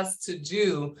 for us to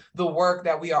do the work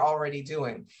that we are already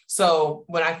doing. So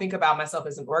when I think about myself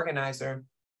as an organizer,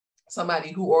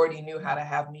 somebody who already knew how to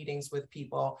have meetings with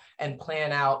people and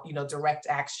plan out, you know, direct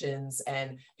actions,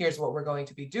 and here's what we're going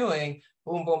to be doing.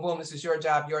 Boom, boom, boom. This is your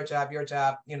job, your job, your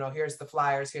job. You know, here's the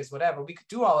flyers, here's whatever. We could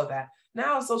do all of that.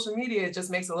 Now social media, it just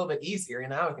makes it a little bit easier. You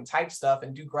know, I can type stuff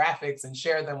and do graphics and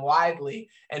share them widely.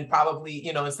 And probably,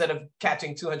 you know, instead of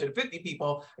catching 250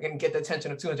 people, I can get the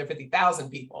attention of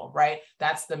 250,000 people, right?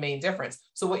 That's the main difference.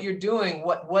 So what you're doing,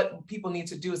 what people need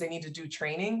to do is they need to do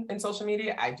training in social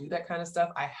media. I do that kind of stuff.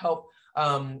 I help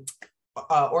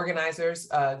organizers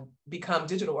become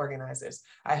digital organizers.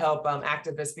 I help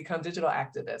activists become digital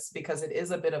activists, because it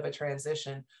is a bit of a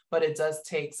transition, but it does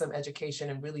take some education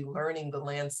and really learning the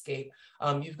landscape.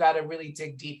 You've got to really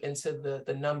dig deep into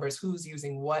the numbers, who's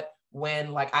using what,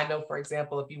 when. Like I know, for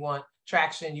example, if you want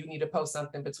traction, you need to post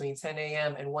something between 10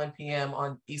 a.m. and 1 p.m.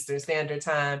 on Eastern Standard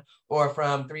Time, or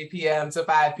from 3 p.m. to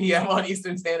 5 p.m. on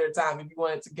Eastern Standard Time if you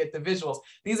wanted to get the visuals.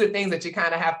 These are things that you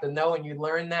kind of have to know, and you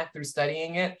learn that through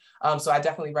studying it. So I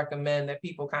definitely recommend that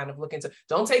people kind of look into,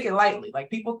 don't take it lightly. Like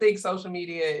people think social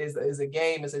media is a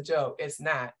game, is a joke. It's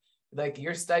not. Like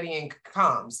you're studying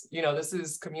comms, you know, this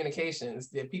is communications.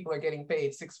 People are getting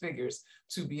paid 6 figures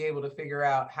to be able to figure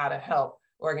out how to help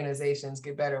organizations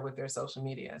get better with their social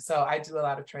media. So I do a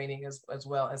lot of training as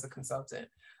well as a consultant.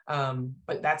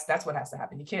 But that's what has to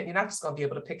happen. You're not just gonna be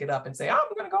able to pick it up and say, oh,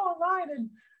 I'm gonna go online, and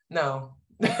no,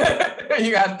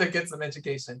 you got to get some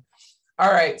education.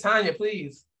 All right, Tanya,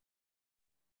 please.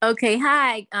 Okay,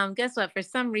 hi. Guess what? For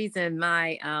some reason,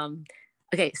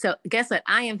 okay, so guess what?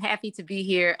 I am happy to be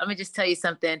here. I'm gonna just tell you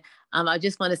something. I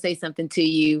just want to say something to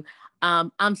you.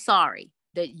 I'm sorry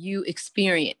that you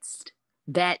experienced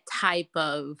that type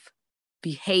of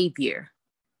behavior,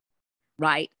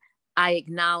 right? I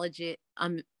acknowledge it.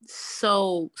 I'm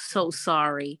so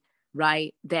sorry,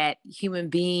 right? That human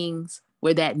beings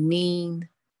were that mean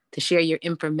to share your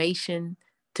information,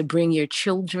 to bring your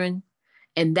children.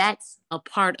 And that's a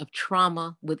part of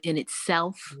trauma within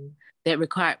itself that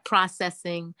required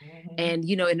processing. And,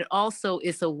 you know, and it also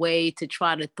is a way to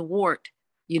try to thwart,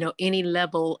 you know, any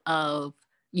level of,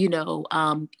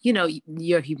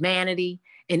 your humanity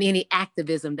and any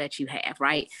activism that you have,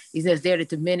 right? He's just there to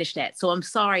diminish that. So I'm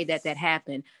sorry that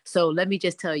happened. So let me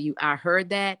just tell you, I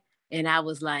heard that and I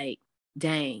was like,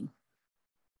 dang,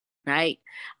 right?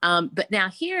 But now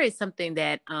here is something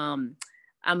that I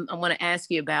want to ask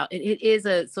you about. It is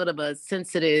a sort of a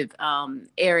sensitive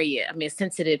area. I mean, a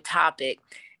sensitive topic.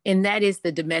 And that is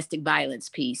the domestic violence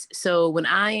piece. So when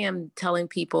I am telling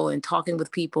people and talking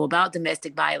with people about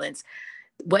domestic violence,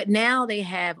 what now they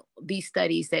have these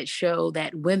studies that show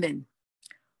that women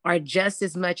are just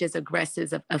as much as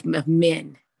aggressive of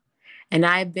men. And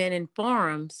I've been in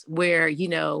forums where,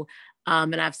 and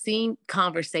I've seen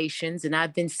conversations and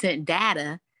I've been sent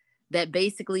data that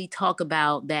basically talk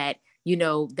about that,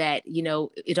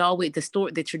 it always,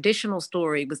 the traditional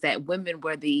story was that women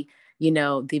were the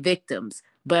victims.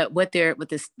 But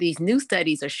these new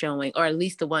studies are showing, or at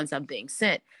least the ones I'm being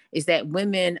sent, is that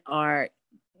women are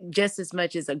just as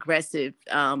much as aggressive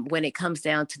when it comes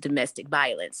down to domestic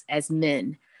violence as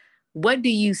men. What do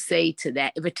you say to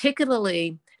that?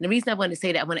 Particularly, the reason I want to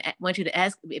say that, I want you to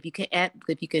ask if you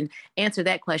can answer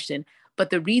that question. But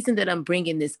the reason that I'm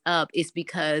bringing this up is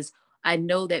because I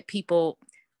know that people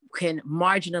can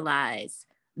marginalize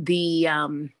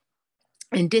and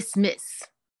dismiss,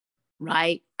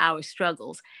 right, our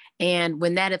struggles. And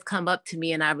when that have come up to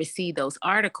me and I receive those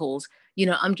articles,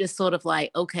 I'm just sort of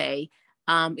like, okay,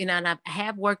 and I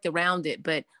have worked around it,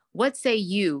 but what say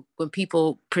you when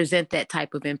people present that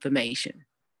type of information?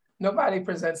 Nobody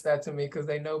presents that to me because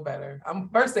they know better.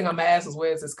 First thing I'm gonna ask is,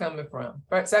 where is this coming from?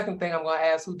 Second thing I'm gonna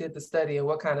ask, who did the study and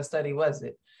what kind of study was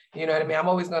it? You know what I mean? I'm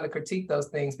always going to critique those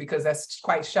things because that's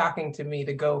quite shocking to me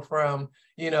to go from,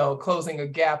 closing a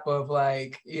gap of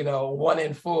 1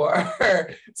 in 4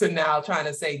 to now trying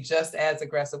to say just as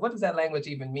aggressive. What does that language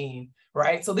even mean?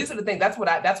 Right. So these are the things, that's what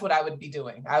I would be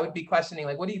doing. I would be questioning,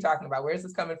 what are you talking about? Where is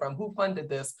this coming from? Who funded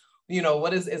this?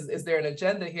 What is there an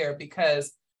agenda here?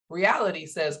 Because reality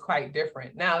says quite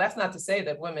different. Now, that's not to say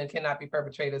that women cannot be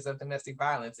perpetrators of domestic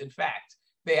violence. In fact,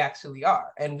 they actually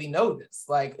are. And we know this,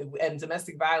 and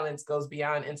domestic violence goes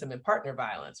beyond intimate partner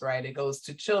violence, right? It goes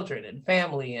to children and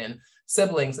family and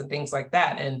siblings and things like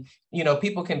that. And,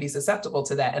 people can be susceptible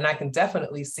to that. And I can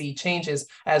definitely see changes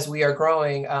as we are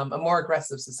growing a more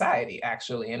aggressive society,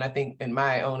 actually. And I think, in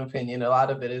my own opinion, a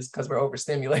lot of it is because we're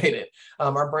overstimulated.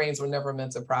 Our brains were never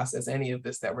meant to process any of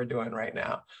this that we're doing right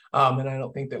now. And I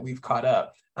don't think that we've caught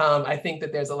up. I think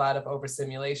that there's a lot of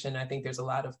overstimulation. I think there's a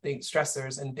lot of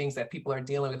stressors and things that people are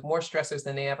dealing with, more stressors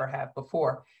than they ever have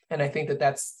before. And I think that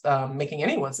that's making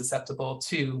anyone susceptible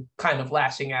to kind of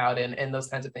lashing out and those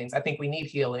kinds of things. I think we need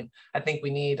healing. I think we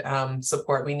need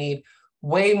support. We need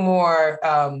way more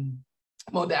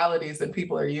modalities than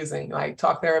people are using. Like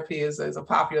talk therapy is a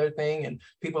popular thing, and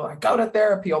people are like, go to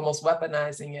therapy, almost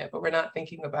weaponizing it, but we're not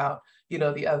thinking about,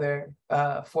 the other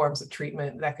forms of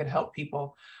treatment that could help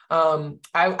people. My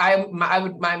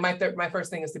first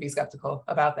thing is to be skeptical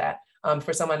about that.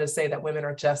 For someone to say that women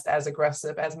are just as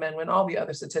aggressive as men, when all the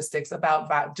other statistics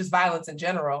about just violence in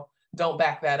general don't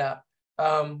back that up.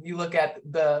 You look at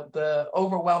the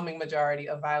overwhelming majority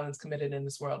of violence committed in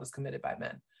this world is committed by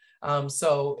men.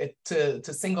 So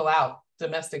to single out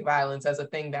domestic violence as a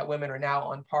thing that women are now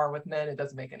on par with men, it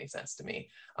doesn't make any sense to me.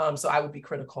 So I would be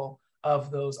critical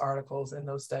of those articles and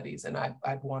those studies, and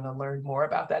I'd want to learn more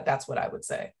about that. That's what I would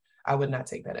say. I would not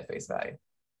take that at face value.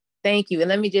 Thank you. And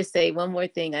let me just say one more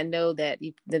thing. I know that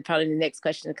probably the next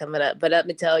question is coming up, but let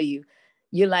me tell you,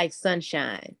 you're like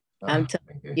sunshine. I'm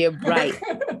telling you, you're bright.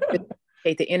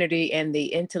 Take the energy and the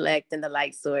intellect and the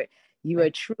light sort. You are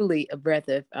truly a breath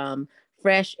of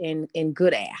fresh and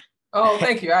good air. Oh,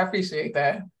 thank you. I appreciate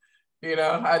that.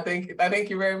 I thank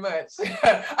you very much.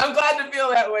 I'm glad to feel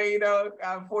that way.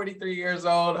 I'm 43 years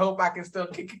old. Hope I can still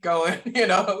keep it going,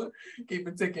 keep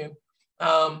it ticking.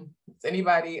 Does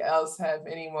anybody else have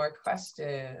any more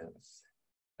questions?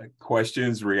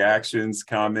 Questions, reactions,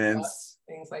 comments,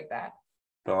 things like that.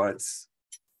 Thoughts?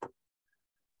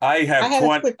 I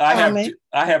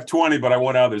have 20, but I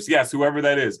want others. Yes, whoever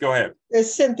that is, go ahead.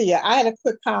 It's Cynthia. I had a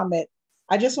quick comment.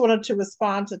 I just wanted to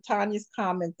respond to Tanya's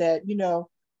comment that,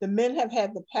 the men have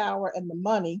had the power and the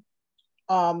money.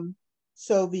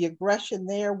 So the aggression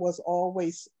there was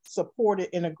always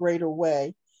supported in a greater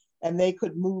way, and they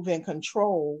could move and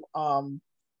control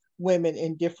women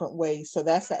in different ways. So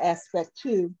that's an aspect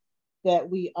too that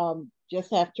we just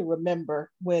have to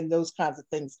remember when those kinds of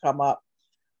things come up.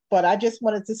 But I just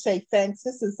wanted to say thanks.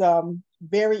 This is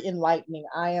very enlightening.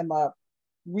 I am a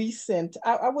recent,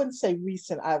 I wouldn't say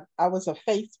recent, I was a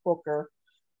Facebooker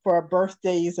for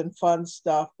birthdays and fun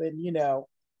stuff, and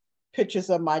pictures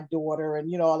of my daughter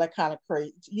and all that kind of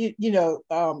crazy,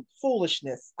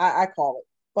 foolishness, I call it,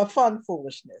 but fun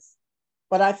foolishness.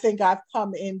 But I think I've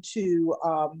come into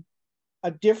a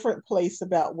different place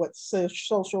about what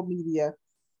social media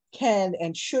can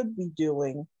and should be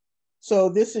doing. So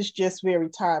this is just very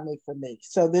timely for me.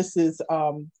 So this is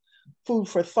food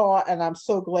for thought, and I'm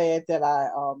so glad that I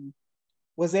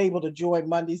was able to join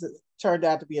Mondays. It turned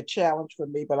out to be a challenge for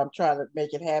me, but I'm trying to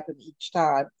make it happen each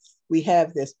time we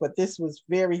have this. But this was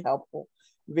very helpful,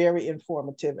 very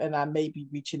informative, and I may be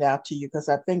reaching out to you because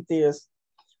I think there's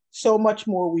so much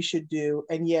more we should do.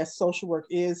 And yes, social work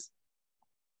is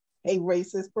a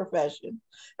racist profession,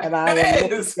 and I am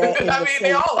looking at that. I mean,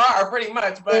 they all are pretty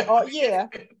much, but yeah,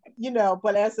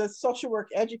 but as a social work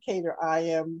educator, I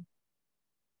am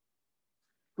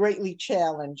greatly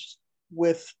challenged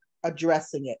with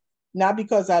addressing it, not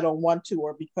because I don't want to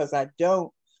or because I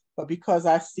don't, but because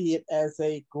I see it as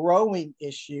a growing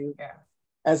issue,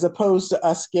 as opposed to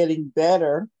us getting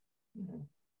better.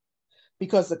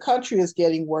 Because the country is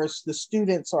getting worse, the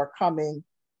students are coming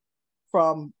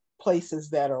from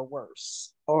places that are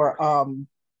worse. Or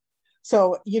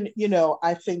so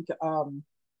I think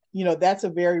that's a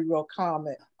very real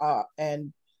comment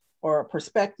or a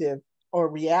perspective or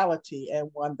reality, and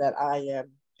one that I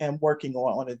am working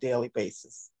on a daily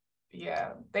basis.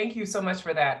 Yeah, thank you so much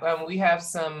for that. We have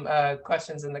some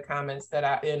questions in the comments that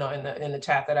I, in the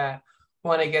chat that I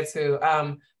want to get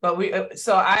to. But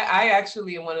so I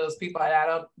actually am one of those people. I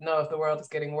don't know if the world is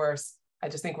getting worse. I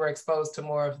just think we're exposed to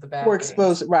more of the bad. We're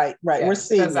exposed, right. Yeah, we're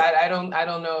seeing because I don't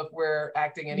know if we're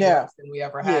acting any worse than we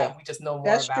ever have. Yeah. We just know more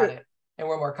about it, and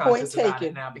we're more conscious about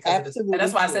it now because of this. And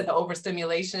that's why I said the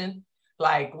overstimulation.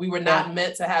 Like, we were not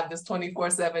meant to have this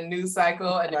 24/7 news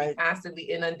cycle and to be constantly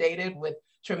inundated with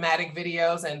traumatic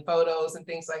videos and photos and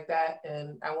things like that.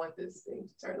 And I want this thing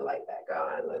to turn the light back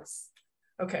on.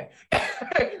 Okay.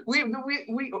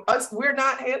 We're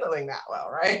not handling that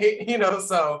well, right?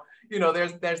 So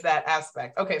there's that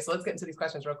aspect. Okay, so let's get into these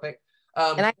questions real quick.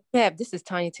 And this is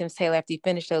Tanya Timms Taylor. After you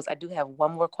finish those, I do have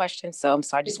one more question. So I'm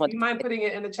sorry, I just want to. Do you mind putting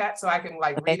it in the chat so I can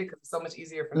read it, because it's so much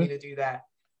easier for me to do that.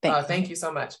 Thank you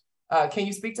so much. Can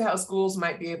you speak to how schools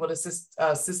might be able to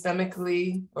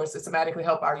systematically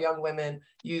help our young women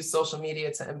use social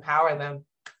media to empower them?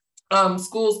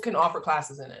 Schools can offer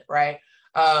classes in it, right?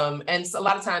 And so a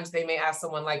lot of times they may ask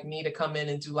someone like me to come in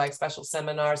and do like special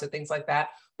seminars or things like that.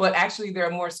 But actually, there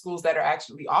are more schools that are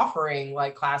actually offering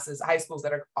like classes, high schools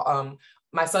that are,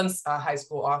 my son's high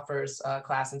school offers a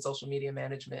class in social media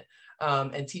management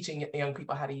and teaching young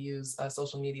people how to use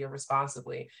social media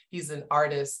responsibly. He's an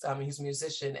artist, he's a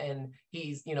musician, and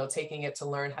he's taking it to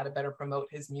learn how to better promote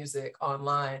his music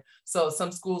online. So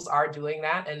some schools are doing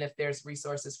that, and if there's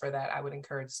resources for that, I would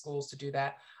encourage schools to do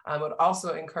that. I would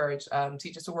also encourage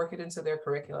teachers to work it into their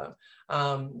curriculum,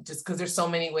 just because there's so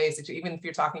many ways that even if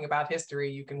you're talking about history,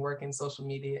 you can work in social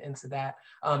media into that.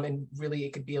 And really,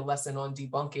 it could be a lesson on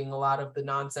debunking a lot of the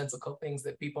nonsensical things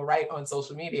that people write on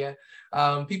social media.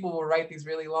 People will write these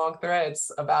really long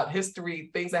threads about history,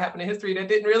 things that happened in history that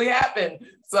didn't really happen.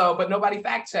 So, but nobody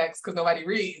fact checks because nobody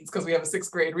reads, because we have a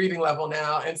 6th grade reading level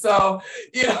now. And so,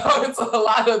 it's a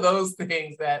lot of those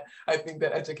things that I think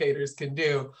that educators can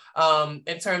do.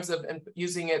 In terms of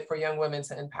using it for young women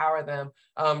to empower them,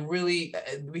 really,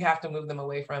 we have to move them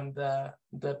away from the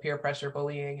peer pressure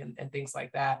bullying and things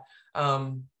like that.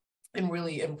 And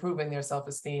really improving their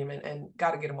self-esteem, and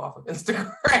got to get them off of Instagram.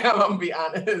 I'm gonna be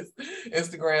honest.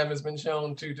 Instagram has been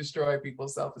shown to destroy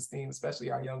people's self-esteem,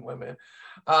 especially our young women.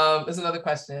 There's another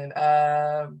question.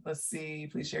 Let's see,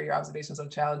 please share your observations on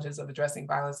challenges of addressing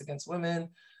violence against women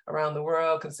around the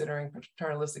world, considering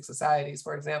paternalistic societies.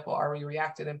 For example, are we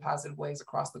reacted in positive ways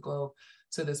across the globe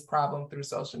to this problem through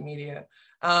social media?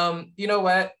 You know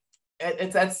what?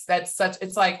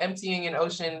 It's like emptying an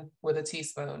ocean with a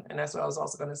teaspoon. And that's what I was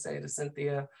also going to say to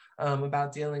Cynthia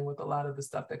about dealing with a lot of the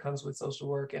stuff that comes with social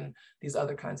work and these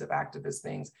other kinds of activist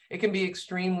things. It can be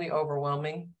extremely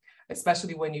overwhelming,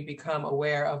 especially when you become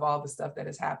aware of all the stuff that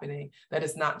is happening, that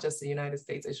it's not just the United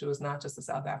States issue, it's not just a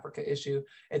South Africa issue,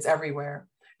 it's everywhere.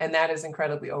 And that is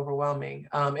incredibly overwhelming.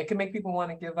 It can make people want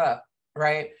to give up,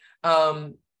 right?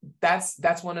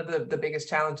 That's one of the biggest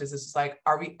challenges. Is like,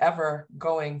 are we ever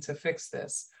going to fix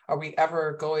this? Are we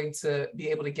ever going to be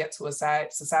able to get to a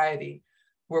society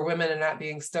where women are not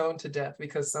being stoned to death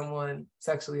because someone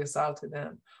sexually assaulted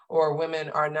them, or women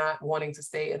are not wanting to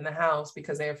stay in the house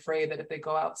because they're afraid that if they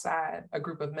go outside, a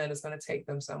group of men is going to take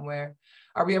them somewhere?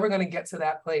 Are we ever going to get to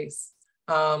that place?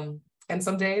 And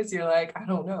some days you're like, I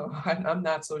don't know, I'm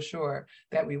not so sure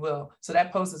that we will. So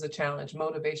that poses a challenge: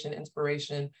 motivation,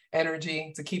 inspiration,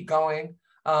 energy to keep going.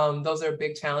 Those are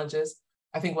big challenges.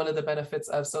 I think one of the benefits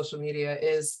of social media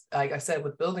is, like I said,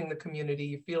 with building the community,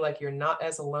 you feel like you're not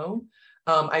as alone.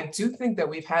 I do think that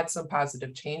we've had some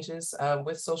positive changes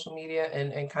with social media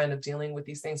and kind of dealing with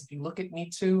these things. If you look at Me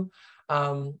Too,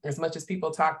 as much as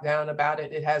people talk down about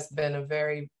it, it has been a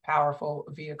very powerful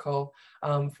vehicle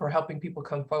for helping people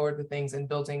come forward with things and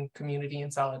building community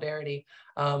and solidarity.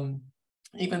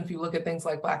 even if you look at things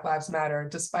like Black Lives Matter,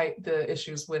 despite the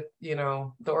issues with, you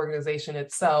know, the organization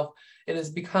itself, it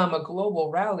has become a global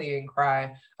rallying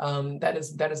cry that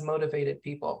has motivated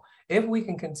people. If we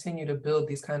can continue to build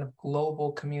these kind of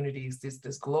global communities,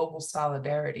 this global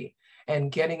solidarity,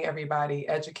 and getting everybody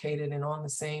educated and on the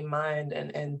same mind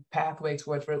and pathway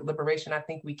towards liberation, I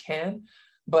think we can.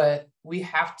 But we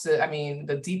have to, I mean,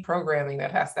 the deprogramming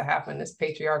that has to happen, this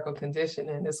patriarchal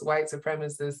conditioning, this white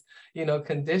supremacist, you know,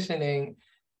 conditioning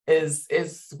is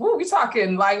we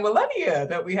talking like millennia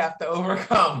that we have to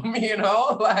overcome, you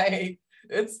know, like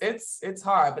it's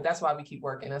hard, but that's why we keep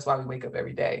working. That's why we wake up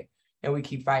every day and we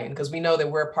keep fighting, because we know that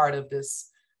we're part of this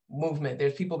movement.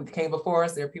 There's people that came before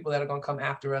us. There are people that are going to come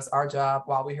after us. Our job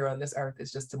while we're here on this earth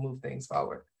is just to move things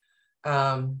forward.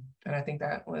 And I think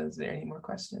that was there any more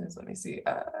questions? Let me see.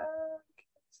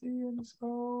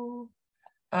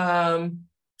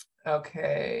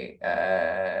 Okay.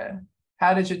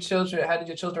 How did your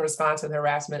children respond to the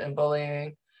harassment and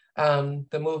bullying?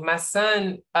 The move. My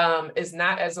son is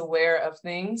not as aware of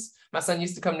things. My son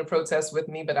used to come to protests with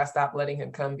me, but I stopped letting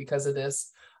him come because of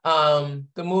this. The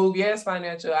move, yes,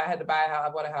 financial. I had to buy a house.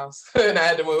 I bought a house and I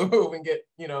had to move and get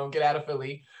out of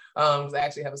Philly. I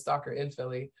actually have a stalker in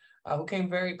Philly who came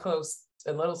very close,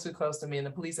 a little too close to me, and the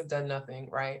police have done nothing,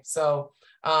 right? So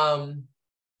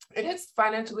it is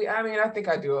financially, I mean, I think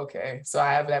I do okay. So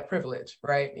I have that privilege,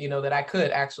 right? You know, that I could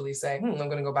actually say, I'm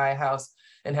going to go buy a house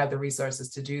and have the resources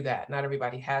to do that. Not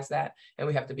everybody has that, and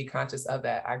we have to be conscious of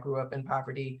that. I grew up in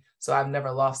poverty, so I've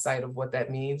never lost sight of what that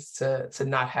means to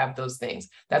not have those things.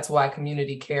 That's why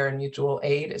community care and mutual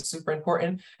aid is super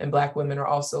important, and Black women are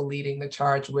also leading the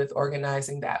charge with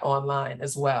organizing that online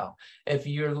as well. If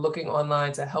you're looking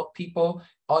online to help people,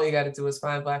 all you got to do is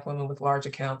find Black women with large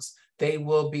accounts. They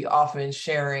will be often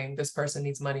sharing, this person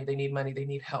needs money, they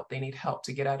need help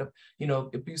to get out of, you know,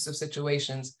 abusive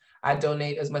situations. I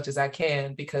donate as much as I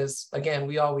can because, again,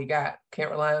 we all we got.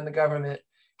 Can't rely on the government.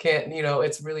 Can't, you know,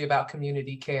 it's really about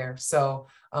community care. So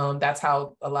that's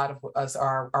how a lot of us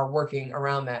are working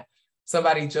around that.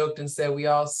 Somebody joked and said we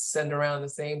all send around the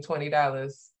same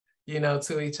 $20, you know,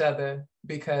 to each other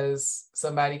because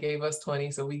somebody gave us 20,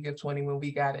 so we give 20 when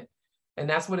we got it. And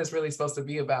that's what it's really supposed to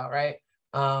be about, right?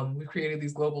 We created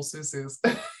these global susus.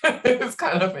 It's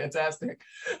kind of fantastic.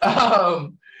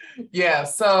 Yeah,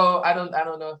 so I don't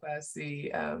know if I see,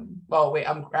 well, wait,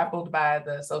 I'm grappled by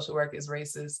the social work is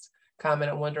racist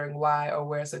comment. I'm wondering why or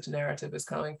where such a narrative is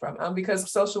coming from.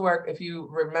 Because social work, if you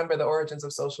remember the origins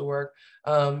of social work,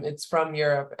 it's from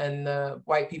Europe and the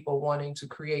white people wanting to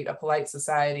create a polite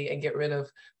society and get rid of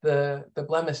the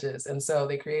blemishes. And so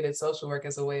they created social work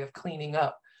as a way of cleaning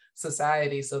up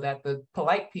society so that the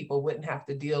polite people wouldn't have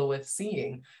to deal with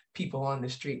seeing people on the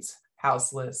streets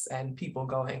houseless and people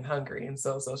going hungry. And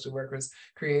so social work was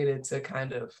created to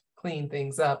kind of clean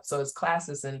things up. So it's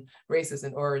classist and racist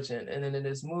in origin. And then it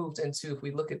has moved into, if we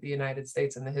look at the United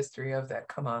States and the history of that,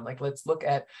 come on, like, let's look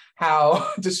at how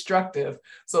destructive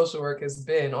social work has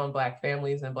been on Black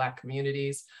families and Black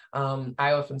communities.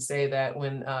 I often say that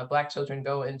when Black children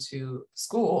go into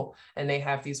school and they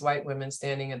have these white women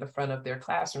standing in the front of their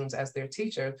classrooms as their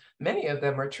teacher, many of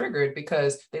them are triggered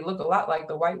because they look a lot like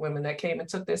the white women that came and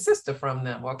took their sister from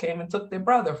them, or came and took their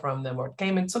brother from them, or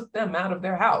came and took them out of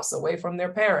their house, away from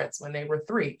their parents when they were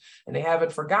 3, and they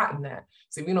haven't forgotten that.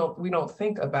 See, we don't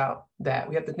think about that.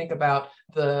 We have to think about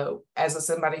as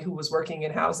somebody who was working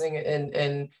in housing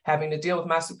and having to deal with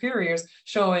my superiors,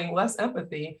 showing less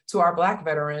empathy to our Black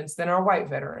veterans than our white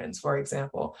veterans, for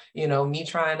example. You know, me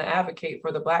trying to advocate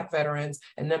for the Black veterans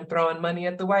and them throwing money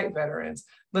at the white veterans.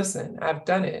 Listen, I've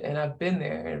done it and I've been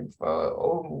there and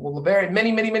for very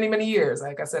many years.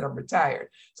 Like I said, I'm retired.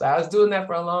 So I was doing that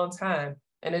for a long time.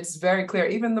 And it's very clear,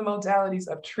 even the modalities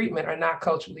of treatment are not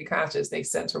culturally conscious. They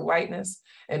center whiteness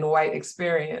and white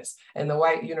experience, and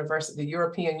the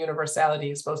European universality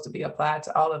is supposed to be applied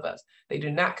to all of us. They do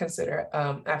not consider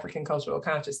African cultural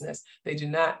consciousness. They do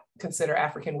not consider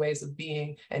African ways of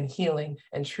being and healing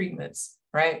and treatments,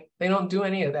 right? They don't do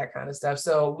any of that kind of stuff.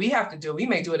 So we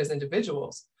may do it as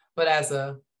individuals, but as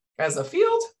a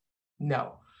field,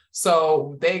 no.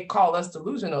 So they call us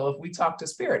delusional if we talk to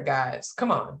spirit guides.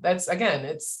 Come on, that's,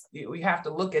 again, we have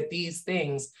to look at these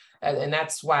things, and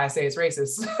that's why I say it's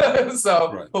racist.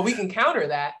 So, right. But we can counter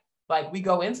that. Like, we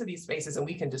go into these spaces and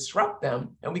we can disrupt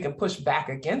them and we can push back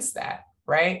against that,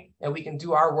 right? And we can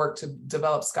do our work to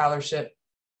develop scholarship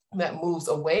that moves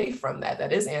away from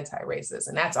that is anti-racist,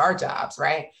 and that's our jobs,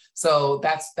 right? So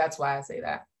that's why I say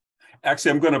that.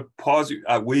 Actually, I'm going to pause you.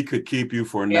 We could keep you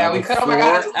for Yeah, another we could. Oh my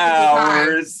God, 4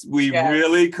 hours. We Yes.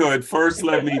 really could. First,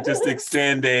 let me just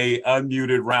extend a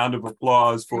unmuted round of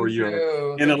applause for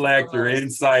your intellect, your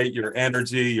insight, your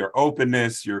energy, your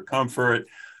openness, your comfort,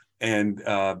 and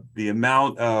the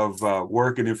amount of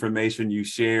work and information you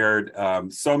shared.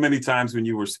 So many times when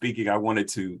you were speaking, I wanted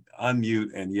to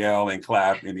unmute and yell and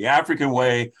clap in the African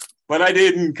way, but I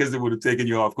didn't because it would have taken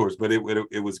you off course, but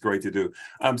it was great to do.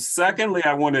 Secondly,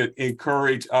 I want to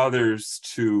encourage others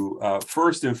to,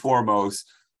 first and foremost,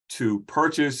 to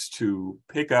purchase, to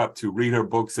pick up, to read her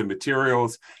books and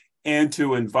materials, and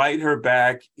to invite her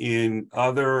back in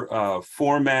other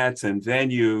formats and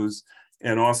venues,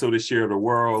 and also to share the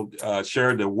world, share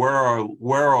with the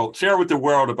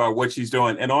world about what she's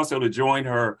doing, and also to join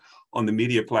her on the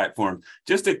media platform.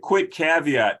 Just a quick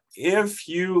caveat, if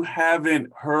you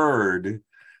haven't heard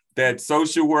that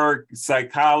social work,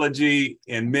 psychology,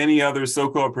 and many other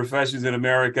so-called professions in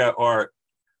America are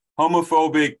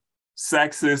homophobic,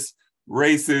 sexist,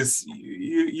 racist,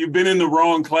 you've been in the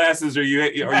wrong classes, or you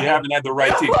haven't had the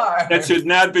right team. That should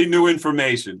not be new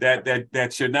information.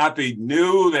 That should not be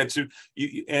new.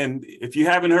 And if you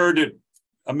haven't heard that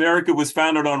America was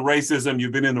founded on racism,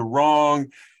 you've been in the wrong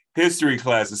history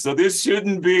classes. So this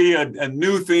shouldn't be a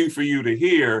new thing for you to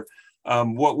hear.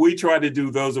 What we try to do,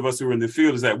 those of us who are in the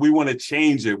field, is that we want to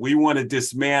change it. We want to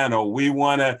dismantle. We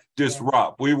want to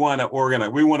disrupt. We want to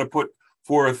organize. We want to put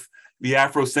forth the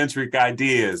Afrocentric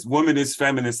ideas, womanist,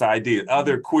 feminist ideas,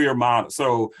 other queer models.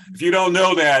 So if you don't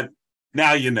know that,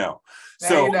 now you know.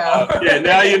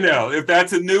 Now you know. If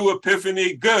that's a new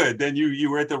epiphany, good. Then you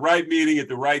were at the right meeting at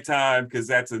the right time, because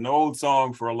that's an old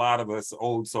song for a lot of us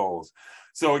old souls.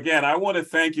 So again, I want to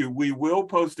thank you. We will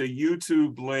post a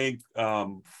YouTube link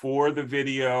for the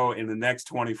video in the next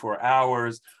 24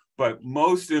 hours. But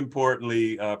most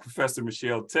importantly, Professor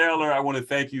Michelle Taylor, I want to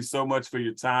thank you so much for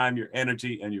your time, your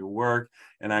energy, and your work.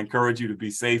 And I encourage you to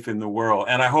be safe in the world.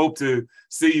 And I hope to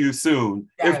see you soon,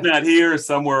 if not here,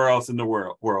 somewhere else in the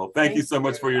world. Thank you so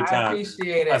much for your time. I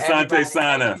appreciate it. Asante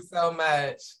Sana. Thank you so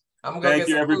much. I'm gonna thank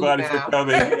you, everybody, for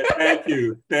coming. Thank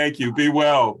you. Thank you. Be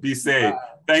well. Be safe. Bye.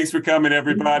 Thanks for coming,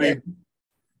 everybody.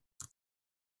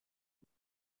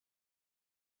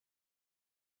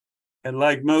 And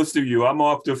like most of you, I'm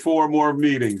off to 4 more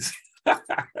meetings.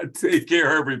 Take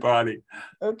care, everybody.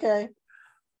 Okay.